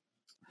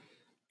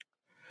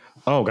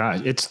 Oh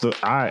God,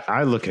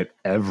 I look at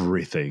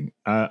everything.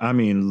 I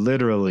mean,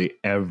 literally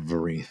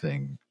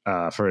everything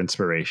for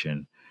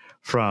inspiration,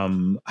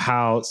 from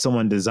how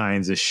someone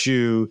designs a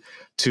shoe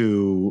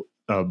to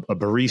a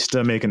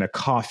barista making a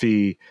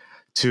coffee,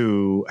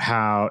 to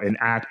how an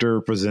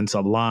actor presents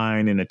a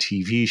line in a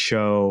TV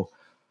show,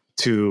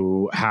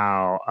 to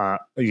how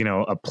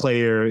a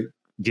player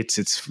gets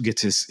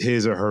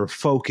his or her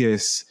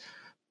focus,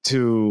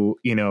 to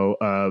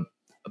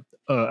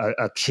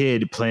a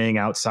kid playing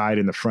outside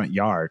in the front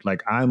yard.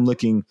 Like I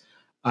look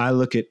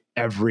at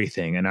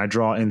everything and I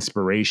draw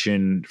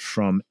inspiration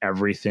from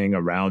everything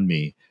around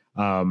me.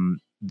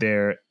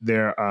 There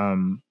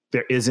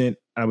isn't,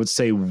 I would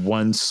say,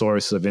 one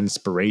source of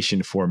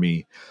inspiration for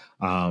me.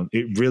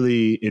 It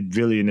really,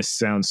 and this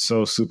sounds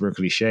so super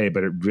cliche,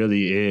 but it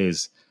really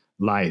is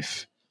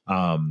life.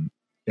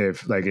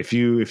 if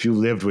you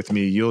lived with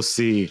me, you'll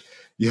see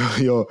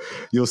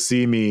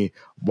me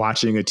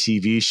watching a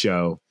TV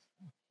show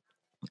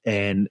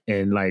and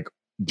like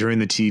during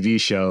the TV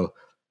show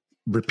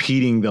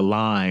repeating the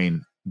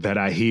line that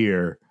I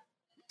hear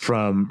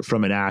from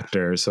an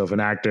actor. So if an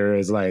actor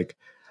is like,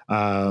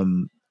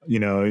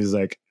 he's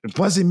like, it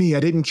wasn't me, I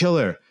didn't kill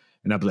her.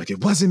 And I'll be like,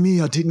 it wasn't me,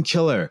 I didn't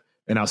kill her.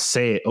 And I'll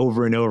say it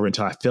over and over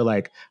until I feel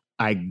like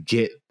I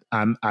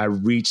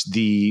reach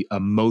the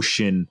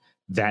emotion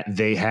that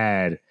they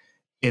had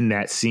in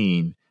that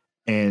scene.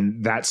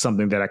 And that's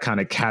something that I kind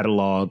of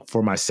catalog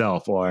for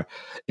myself. Or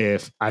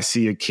if I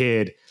see a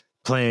kid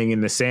playing in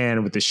the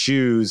sand with the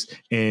shoes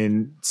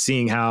and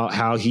seeing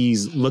how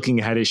he's looking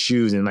at his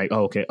shoes and like,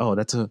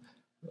 that's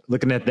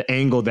looking at the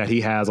angle that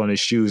he has on his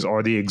shoes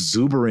or the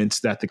exuberance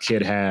that the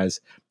kid has,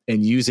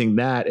 and using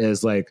that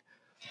as like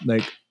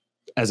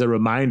as a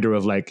reminder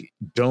of like,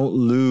 don't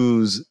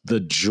lose the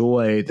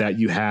joy that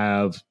you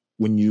have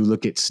when you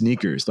look at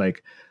sneakers.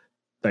 Like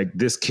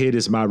this kid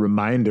is my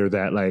reminder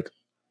that like,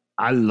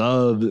 I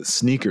love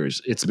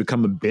sneakers. It's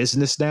become a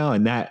business now,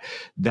 and that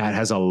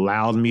has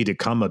allowed me to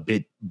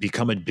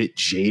become a bit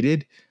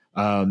jaded,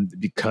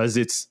 because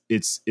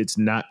it's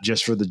not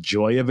just for the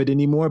joy of it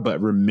anymore,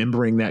 but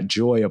remembering that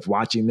joy of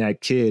watching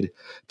that kid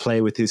play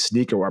with his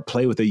sneaker or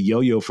play with a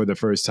yo-yo for the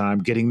first time,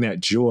 getting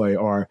that joy,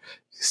 or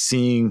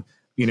seeing,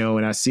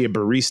 and I see a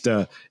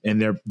barista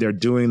and they're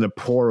doing the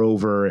pour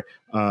over.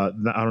 I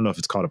don't know if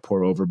it's called a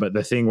pour over, but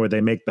the thing where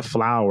they make the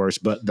flowers,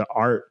 but the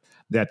art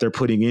that they're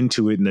putting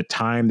into it and the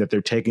time that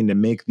they're taking to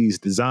make these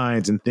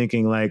designs, and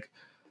thinking like,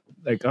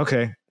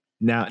 okay,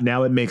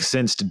 now it makes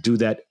sense to do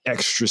that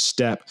extra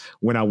step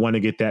when I want to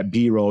get that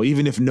B-roll,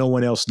 even if no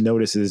one else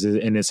notices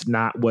it and it's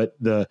not what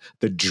the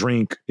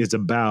drink is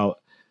about,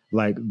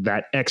 like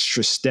that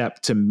extra step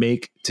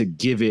to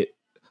give it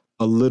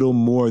a little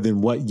more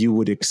than what you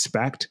would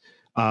expect.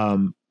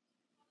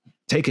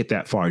 Take it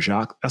that far,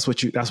 Jacques. That's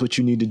what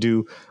you need to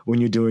do when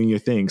you're doing your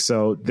thing.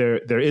 So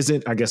there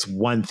isn't, I guess,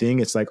 one thing.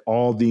 It's like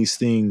all these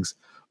things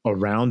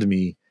around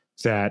me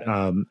that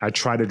I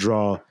try to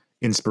draw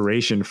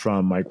inspiration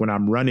from. Like when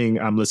I'm running,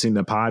 I'm listening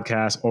to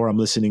podcasts or I'm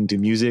listening to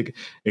music.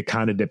 It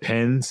kind of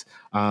depends.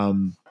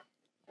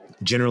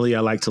 Generally, I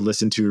like to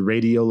listen to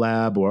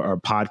Radiolab or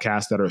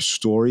podcasts that are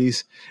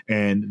stories.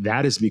 And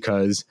that is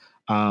because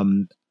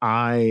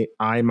I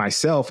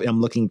myself am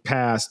looking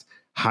past,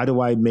 how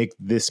do I make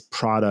this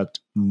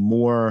product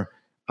more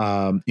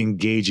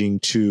engaging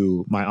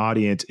to my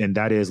audience? And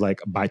that is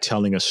like by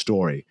telling a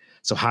story.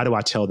 So how do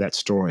I tell that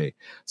story?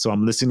 So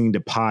I'm listening to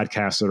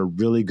podcasts that are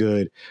really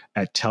good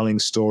at telling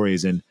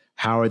stories, and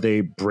how are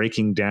they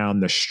breaking down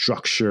the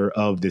structure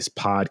of this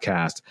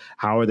podcast?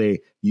 How are they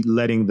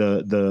letting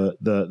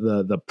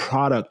the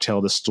product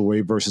tell the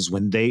story versus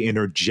when they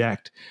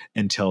interject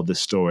and tell the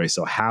story?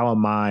 So how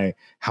am I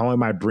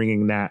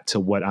bringing that to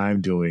what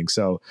I'm doing?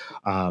 So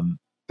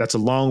that's a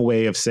long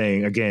way of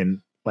saying,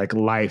 again, like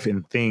life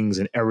and things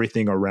and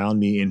everything around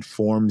me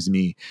informs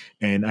me,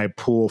 and I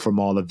pull from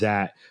all of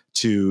that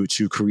to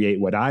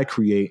create what I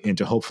create and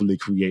to hopefully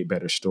create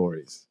better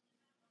stories.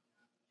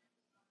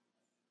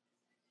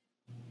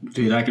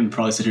 Dude, I can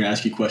probably sit here and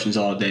ask you questions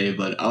all day,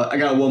 but I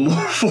got one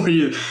more for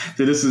you.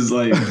 So this is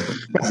like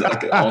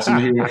awesome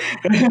to hear.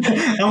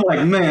 I'm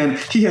like, man,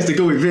 he has to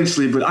go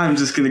eventually, but I'm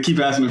just going to keep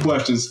asking the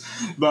questions.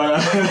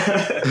 But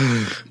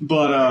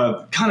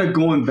kind of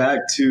going back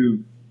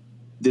to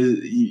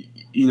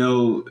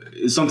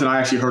it's something I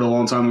actually heard a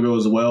long time ago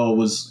as well,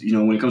 was,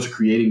 when it comes to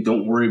creating,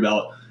 don't worry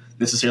about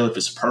necessarily if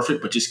it's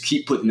perfect, but just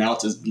keep putting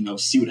out to,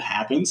 see what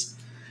happens.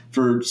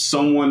 For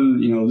someone,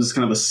 this is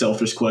kind of a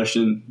selfish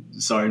question.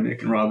 Sorry,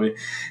 Nick and Robbie,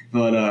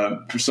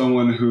 but for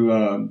someone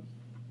who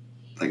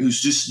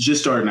who's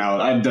just starting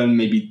out, I've done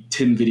maybe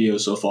 10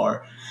 videos so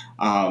far.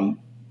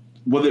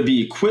 Whether it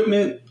be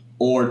equipment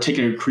or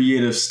taking a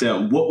creative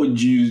step, what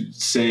would you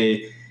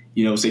say?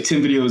 Say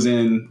 10 videos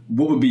in,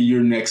 what would be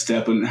your next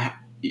step? And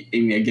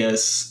I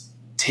guess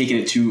taking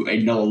it to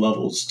another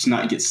level to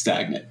not get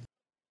stagnant.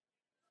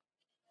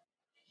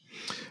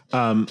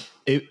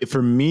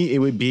 For me, it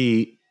would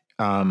be.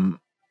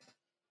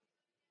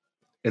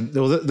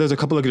 There's a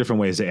couple of different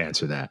ways to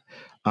answer that.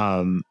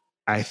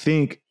 I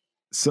think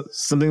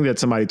something that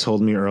somebody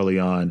told me early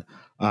on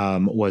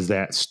was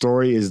that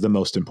story is the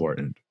most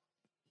important.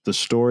 The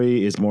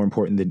story is more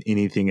important than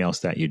anything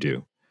else that you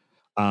do.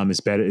 It's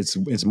better.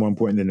 It's more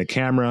important than the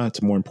camera.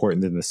 It's more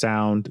important than the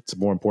sound. It's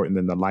more important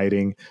than the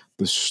lighting.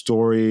 The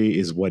story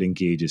is what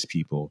engages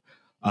people.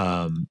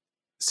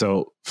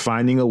 So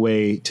finding a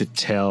way to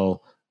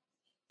tell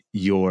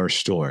your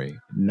story,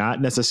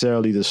 not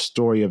necessarily the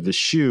story of the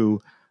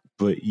shoe,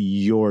 but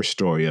your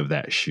story of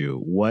that shoe.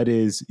 What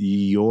is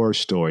your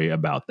story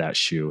about that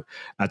shoe,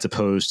 as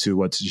opposed to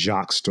what's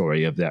Jacques'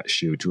 story of that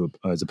shoe,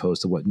 as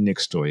opposed to what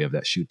Nick's story of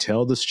that shoe.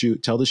 Tell the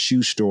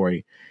shoe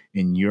story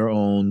in your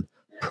own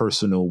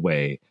personal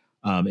way,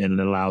 and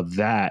allow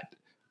that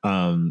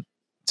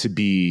to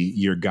be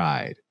your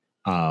guide.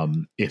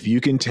 If you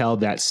can tell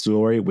that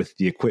story with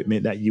the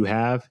equipment that you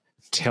have,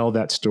 tell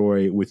that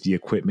story with the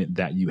equipment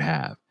that you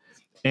have.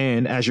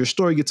 And as your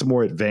story gets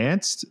more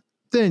advanced,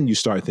 then you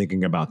start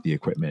thinking about the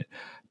equipment.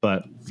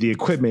 But the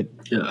equipment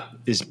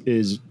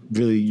is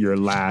really your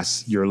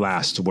last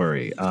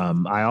worry.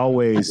 I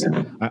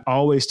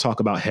always talk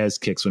about Hez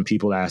Kicks when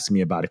people ask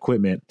me about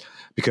equipment,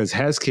 because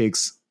Hez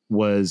Kicks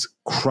was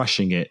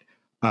crushing it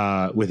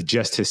with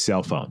just his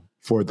cell phone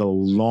for the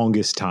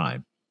longest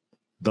time.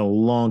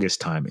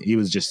 He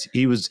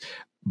was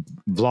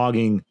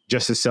vlogging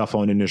just his cell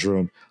phone in his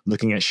room,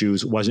 looking at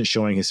shoes, wasn't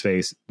showing his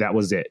face. That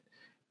was it.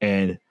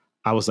 And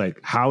I was like,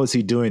 how is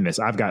he doing this?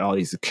 I've got all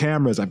these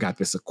cameras, I've got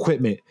this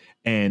equipment,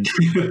 and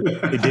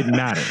it didn't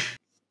matter.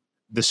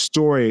 The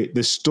story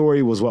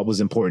was what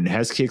was important.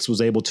 Hez Kicks was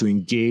able to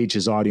engage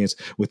his audience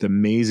with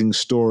amazing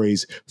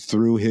stories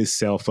through his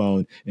cell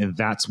phone, and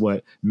that's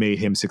what made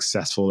him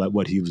successful at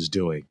what he was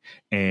doing.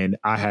 And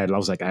I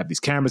was like, I have these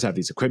cameras, I have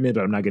these equipment,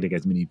 but I'm not getting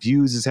as many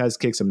views as Hez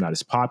Kicks. I'm not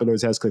as popular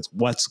as Hez Kicks.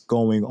 What's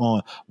going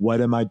on? What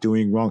am I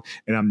doing wrong?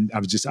 And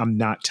I'm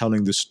not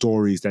telling the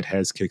stories that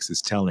Hez Kicks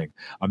is telling.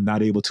 I'm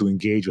not able to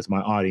engage with my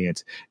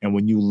audience. And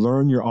when you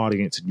learn your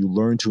audience and you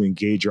learn to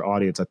engage your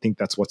audience, I think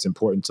that's what's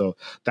important. So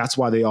that's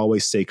why they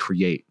always say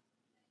create.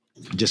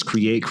 Just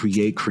create,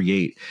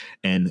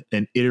 and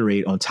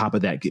iterate on top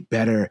of that. Get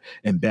better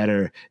and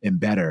better and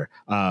better.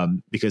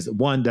 Because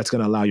one, that's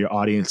going to allow your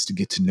audience to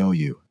get to know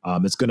you.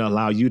 It's going to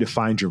allow you to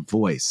find your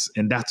voice.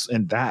 And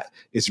that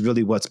is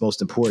really what's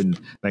most important.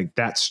 Like,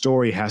 that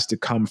story has to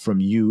come from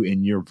you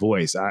and your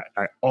voice.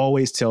 I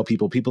always tell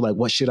people like,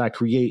 what should I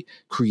create?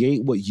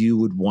 Create what you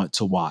would want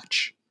to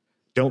watch.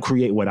 Don't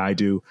create what I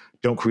do.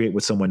 Don't create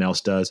what someone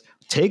else does.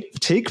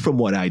 Take from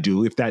what I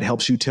do. If that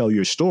helps you tell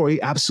your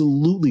story,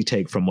 absolutely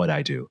take from what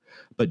I do.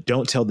 But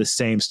don't tell the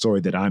same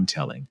story that I'm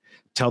telling.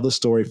 Tell the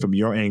story from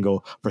your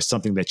angle for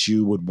something that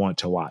you would want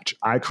to watch.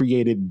 I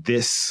created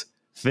this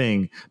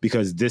thing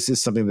because this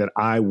is something that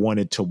I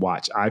wanted to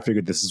watch. I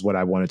figured this is what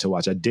I wanted to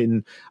watch.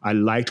 I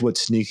liked what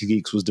Sneaker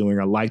Geeks was doing.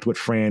 I liked what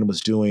Fran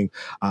was doing.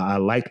 I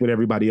liked what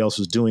everybody else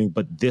was doing,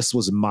 but this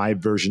was my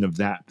version of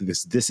that.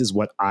 This is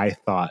what I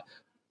thought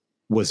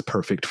was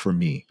perfect for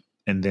me.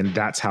 And then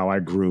that's how I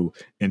grew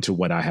into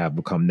what I have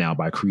become now,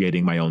 by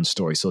creating my own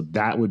story. So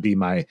that would be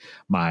my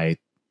that's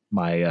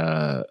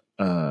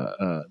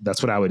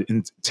what I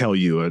would tell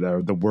you,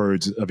 or the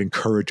words of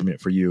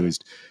encouragement for you, is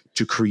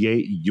to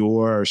create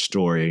your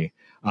story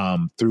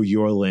through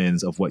your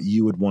lens of what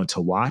you would want to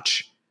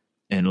watch,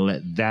 and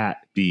let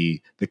that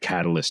be the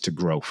catalyst to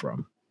grow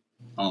from.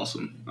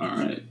 Awesome. All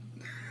right.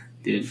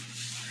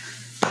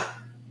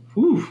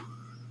 Whew.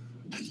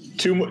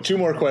 Two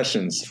more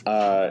questions,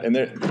 and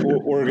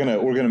we're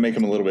gonna make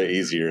them a little bit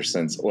easier,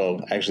 since, well,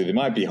 actually they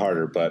might be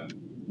harder, but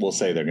we'll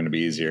say they're going to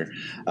be easier.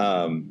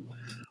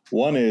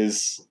 One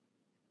is,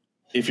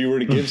 if you were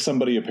to give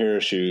somebody a pair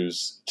of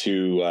shoes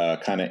to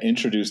kind of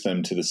introduce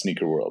them to the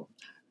sneaker world,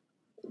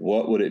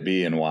 what would it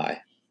be and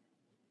why?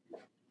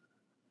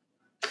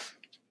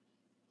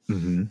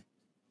 Mm-hmm.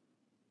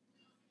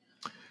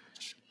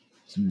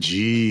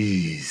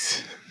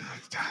 Jeez.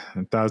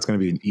 I thought it was going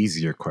to be an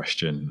easier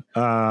question.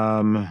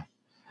 I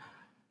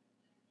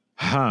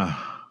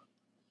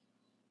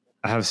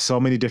have so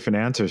many different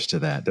answers to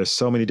that. There's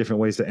so many different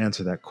ways to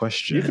answer that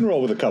question. You can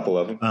roll with a couple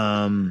of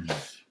them.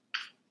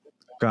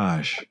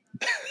 Gosh.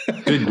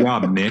 Good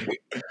job, Nick.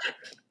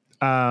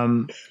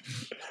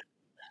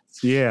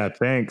 Yeah,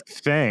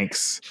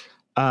 thanks.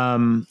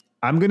 I'm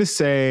going to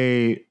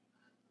say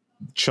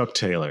Chuck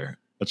Taylor,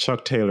 a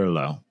Chuck Taylor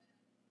Low,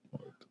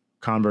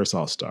 Converse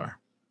All-Star.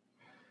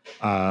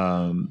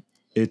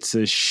 It's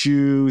a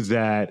shoe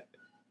that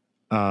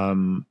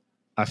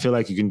I feel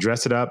like you can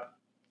dress it up,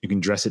 you can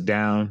dress it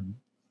down.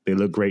 They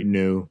look great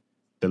new.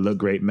 They look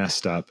great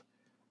messed up.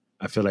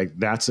 I feel like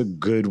that's a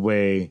good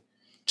way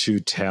to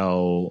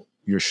tell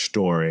your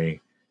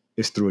story,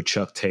 is through a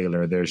Chuck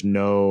Taylor. There's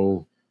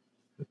no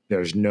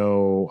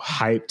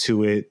hype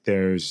to it.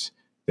 There's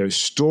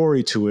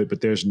story to it,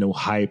 but there's no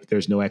hype.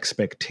 There's no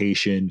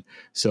expectation.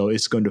 So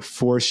it's going to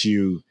force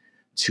you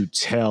to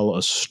tell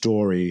a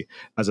story,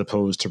 as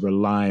opposed to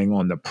relying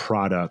on the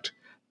product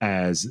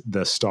as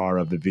the star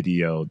of the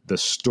video. The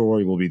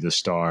story will be the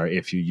star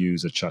if you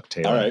use a Chuck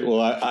Taylor. All right.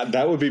 Well, I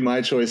that would be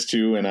my choice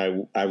too. And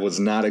I was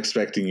not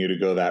expecting you to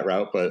go that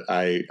route, but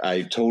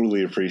I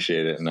totally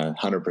appreciate it. And I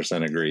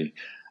 100% agree.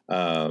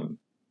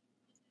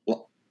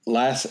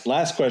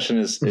 Last question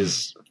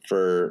is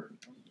for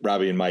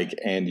Robbie and Mike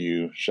and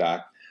you,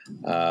 Shock.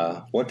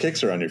 What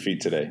kicks are on your feet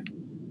today?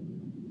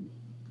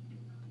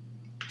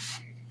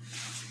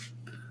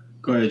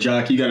 Go ahead,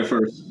 Jock. You got it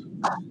first.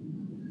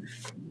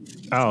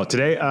 Oh,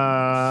 today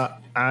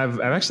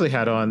I've actually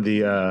had on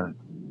the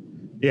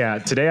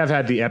today I've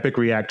had the Epic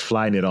React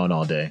Flyknit on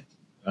all day.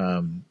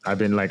 I've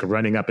been like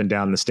running up and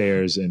down the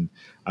stairs, and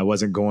I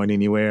wasn't going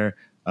anywhere.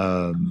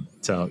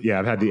 So yeah,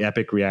 I've had the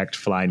Epic React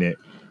Flyknit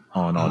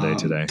on all day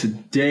today.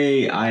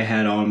 Today I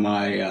had on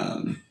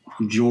my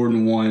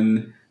Jordan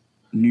 1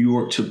 New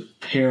York to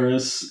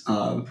Paris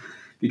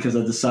because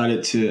I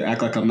decided to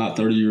act like I'm not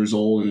 30 years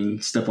old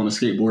and step on a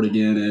skateboard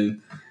again.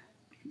 And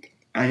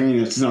I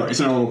mean, it's not a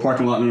little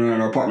parking lot in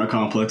our apartment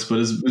complex, but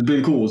it's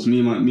been cool. It's me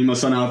and my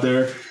son out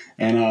there,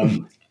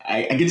 and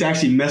I get to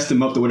actually mess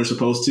them up the way they're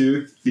supposed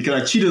to,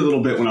 because I cheated a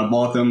little bit when I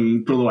bought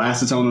them, put a little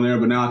acetone in there,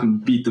 but now I can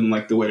beat them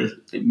like the way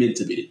they're meant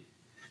to be.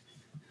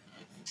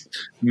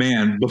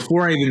 Man,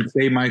 before I even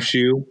say my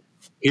shoe,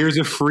 here's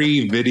a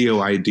free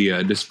video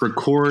idea. Just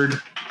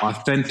record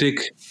authentic,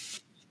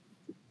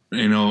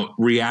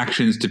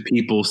 reactions to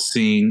people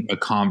seeing a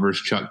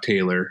Converse Chuck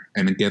Taylor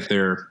and get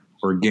their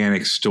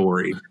organic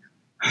story.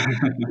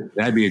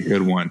 That'd be a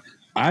good one.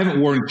 I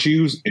haven't worn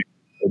shoes in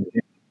a year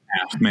and a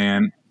half,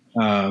 man.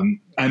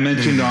 I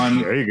mentioned on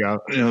there you go.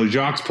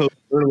 Jacques' post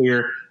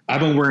earlier, I've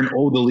been wearing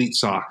old Elite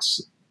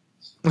socks.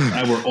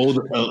 I wear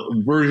old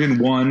version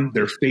 1.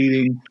 They're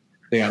fading.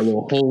 They got a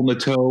little hole in the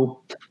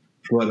toe.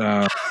 But,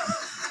 I'm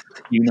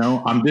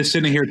just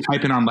sitting here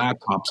typing on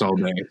laptops all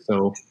day.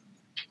 So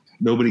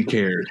nobody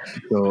cares.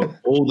 So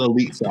old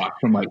Elite socks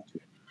from like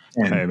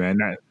 10. Hey, man,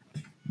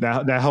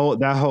 that whole in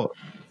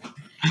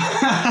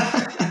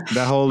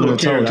the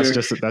toe,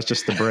 that's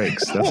just the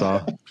brakes. That's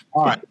all.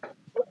 All right.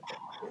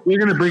 We're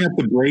going to bring up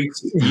the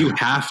breaks. You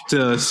have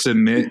to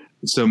submit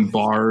some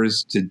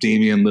bars to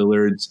Damian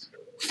Lillard's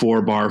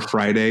 4-bar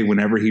Friday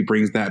whenever he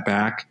brings that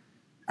back.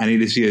 I need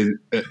to see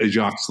a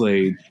Jacques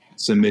Slade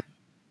submit.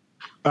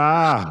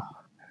 Yeah,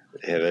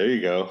 there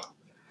you go.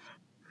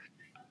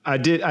 I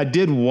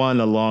did one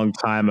a long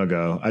time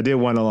ago.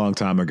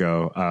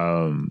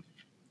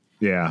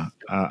 Yeah,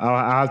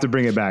 I'll have to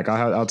bring it back.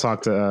 I'll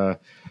talk to.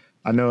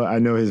 I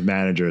know his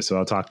manager, so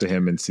I'll talk to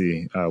him and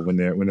see when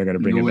they're going to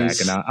bring it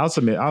back, and I'll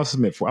submit. I'll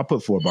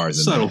put 4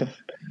 bars in there.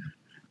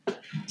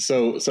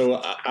 So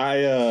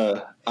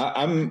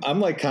I'm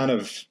like kind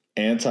of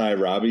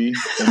anti-Robbie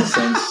in a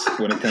sense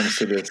when it comes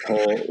to this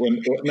whole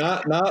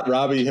not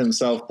Robbie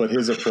himself, but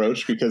his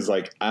approach, because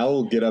like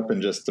I'll get up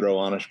and just throw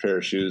on a pair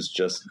of shoes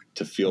just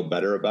to feel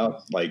better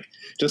about, like,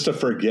 just to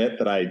forget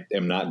that I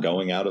am not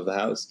going out of the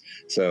house.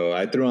 So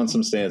I threw on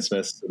some Stan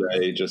Smiths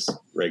today, just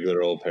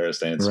regular old pair of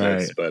Stan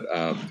Smiths. Right. But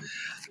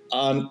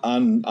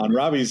on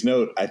Robbie's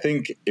note, I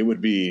think it would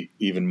be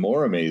even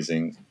more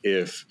amazing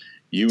if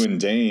you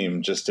and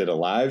Dame just did a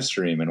live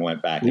stream and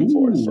went back and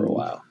forth for a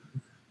while.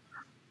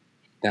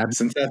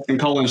 Since that's been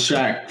calling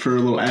Shaq for a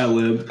little ad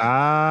lib.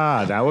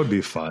 That would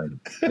be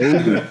fun.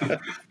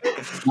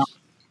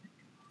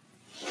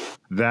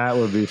 That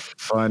would be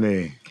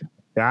funny.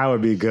 That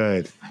would be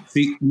good.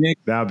 See, Nick,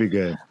 that would be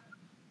good.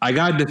 I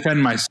got to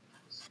defend myself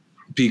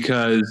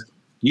because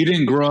you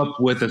didn't grow up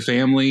with a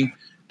family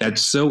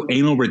that's so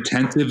anal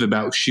retentive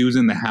about shoes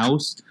in the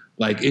house.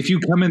 Like, if you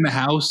come in the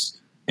house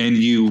and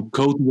you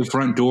go to the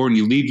front door and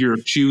you leave your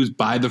shoes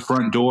by the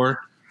front door,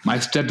 my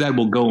stepdad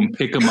will go and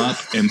pick them up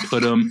and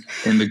put them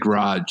in the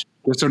garage,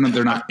 just so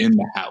they're not in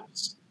the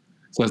house.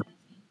 So I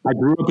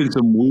grew up in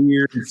some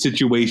weird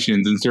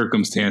situations and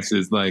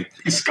circumstances. Like,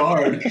 he's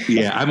scarred.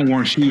 Yeah, I haven't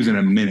worn shoes in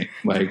a minute.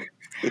 Like,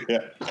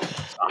 yeah.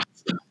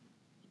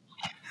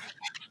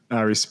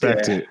 I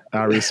respect it.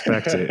 I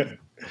respect it.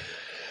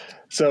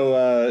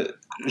 So,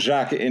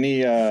 Jacques,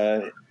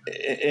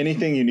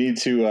 anything you need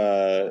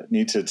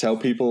to tell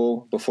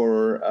people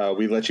before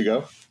we let you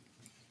go?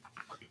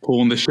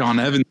 Pulling the Sean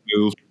Evans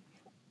move.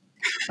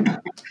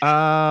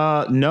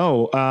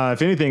 No.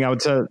 If anything, I would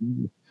tell.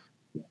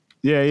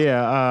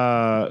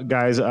 Yeah.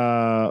 Guys,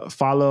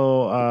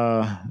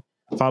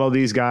 follow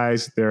these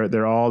guys.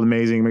 They're all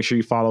amazing. Make sure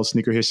you follow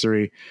Sneaker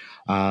History.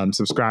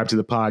 Subscribe to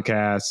the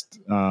podcast.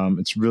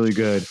 It's really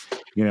good.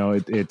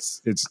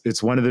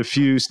 It's one of the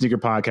few sneaker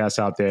podcasts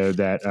out there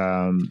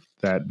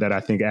that I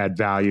think add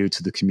value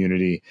to the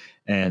community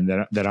and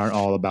that aren't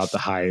all about the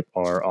hype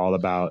or all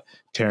about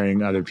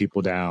tearing other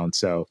people down.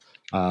 So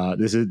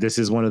this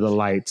is one of the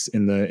lights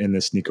in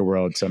the sneaker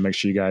world. So make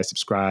sure you guys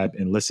subscribe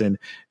and listen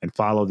and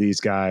follow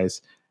these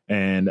guys.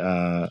 And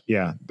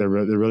they're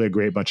really a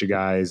great bunch of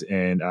guys.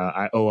 And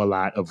I owe a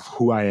lot of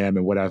who I am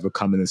and what I've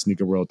become in the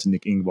sneaker world to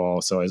Nick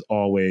Engvall. So as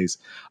always,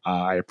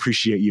 I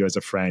appreciate you as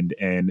a friend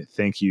and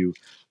thank you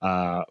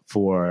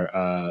for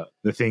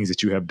the things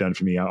that you have done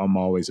for me. I'm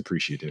always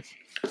appreciative.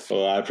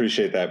 Well, I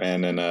appreciate that,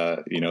 man. And,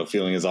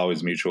 feeling is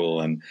always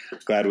mutual, and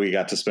glad we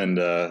got to spend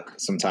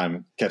some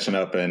time catching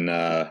up and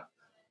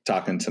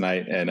talking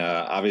tonight. And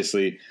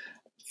obviously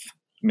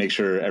make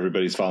sure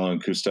everybody's following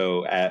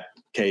Kustoo at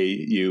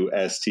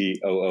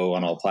KUSTOO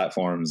on all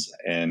platforms.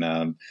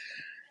 And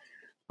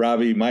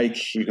Robbie,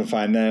 Mike, you can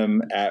find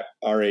them at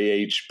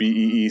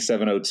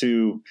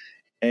RAHBEE702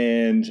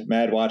 and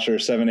Mad Watcher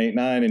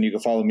 789. And you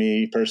can follow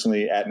me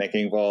personally at Nick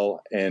Engvall.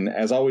 And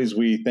as always,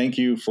 we thank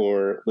you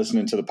for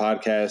listening to the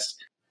podcast.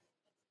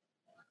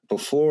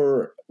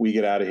 Before we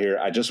get out of here,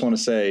 I just want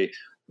to say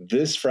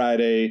this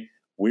Friday,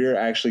 we're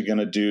actually going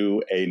to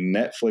do a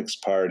Netflix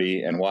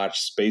party and watch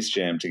Space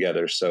Jam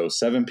together. So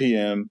 7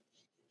 p.m.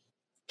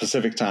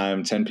 Pacific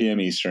time, 10 p.m.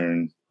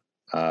 Eastern.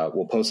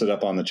 We'll post it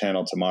up on the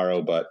channel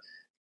tomorrow, but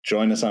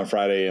join us on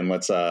Friday and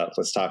let's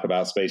talk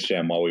about Space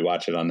Jam while we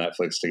watch it on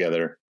Netflix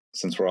together,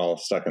 since we're all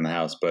stuck in the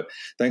house. But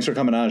thanks for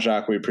coming on,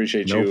 Jacques. We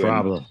appreciate you. No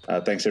problem.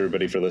 And, thanks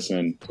everybody for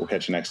listening. We'll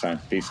catch you next time.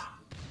 Peace.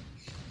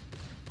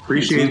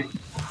 Appreciate it.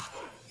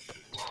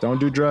 Don't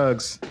do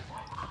drugs.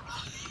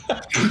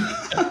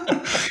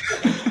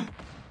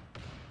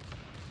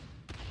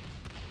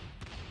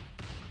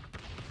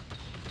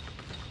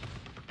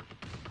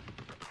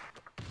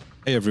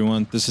 Hey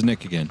everyone, this is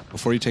Nick again.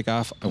 Before you take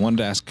off, I wanted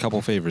to ask a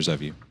couple favors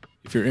of you.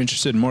 If you're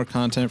interested in more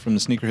content from the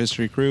Sneaker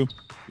History crew,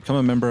 become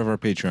a member of our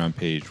Patreon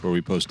page where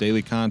we post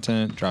daily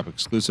content, drop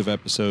exclusive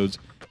episodes,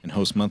 and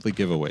host monthly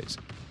giveaways.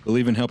 We'll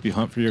even help you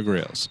hunt for your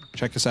grails.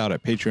 Check us out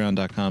at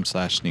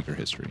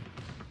patreon.com/sneakerhistory.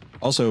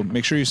 Also,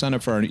 make sure you sign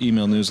up for our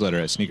email newsletter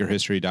at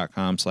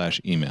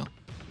sneakerhistory.com/email.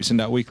 We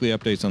send out weekly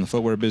updates on the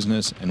footwear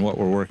business and what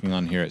we're working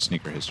on here at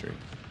Sneaker History.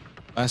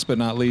 Last but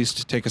not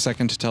least, take a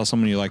second to tell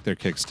someone you like their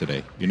kicks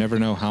today. You never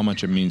know how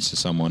much it means to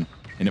someone,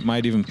 and it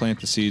might even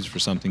plant the seeds for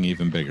something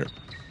even bigger.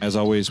 As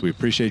always, we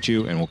appreciate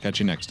you, and we'll catch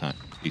you next time.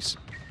 Peace.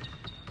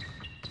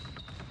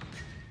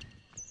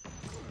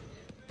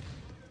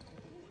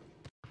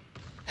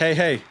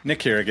 Hey,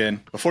 Nick here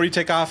again. Before you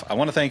take off, I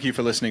want to thank you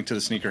for listening to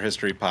the Sneaker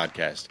History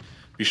Podcast.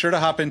 Be sure to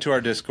hop into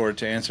our Discord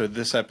to answer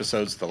this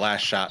episode's The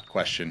Last Shot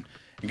question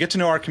and get to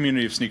know our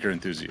community of sneaker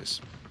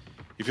enthusiasts.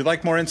 If you'd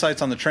like more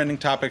insights on the trending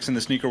topics in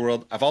the sneaker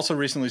world, I've also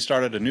recently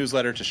started a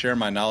newsletter to share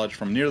my knowledge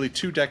from nearly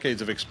 2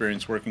 decades of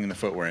experience working in the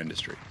footwear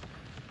industry.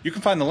 You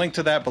can find the link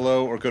to that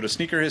below or go to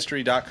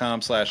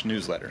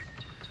sneakerhistory.com/newsletter.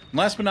 And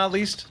last but not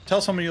least,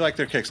 tell someone you like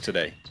their kicks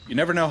today. You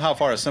never know how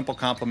far a simple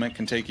compliment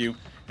can take you,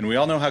 and we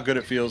all know how good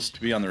it feels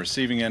to be on the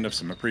receiving end of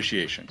some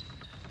appreciation.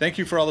 Thank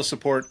you for all the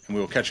support, and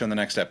we will catch you on the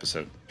next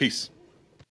episode. Peace.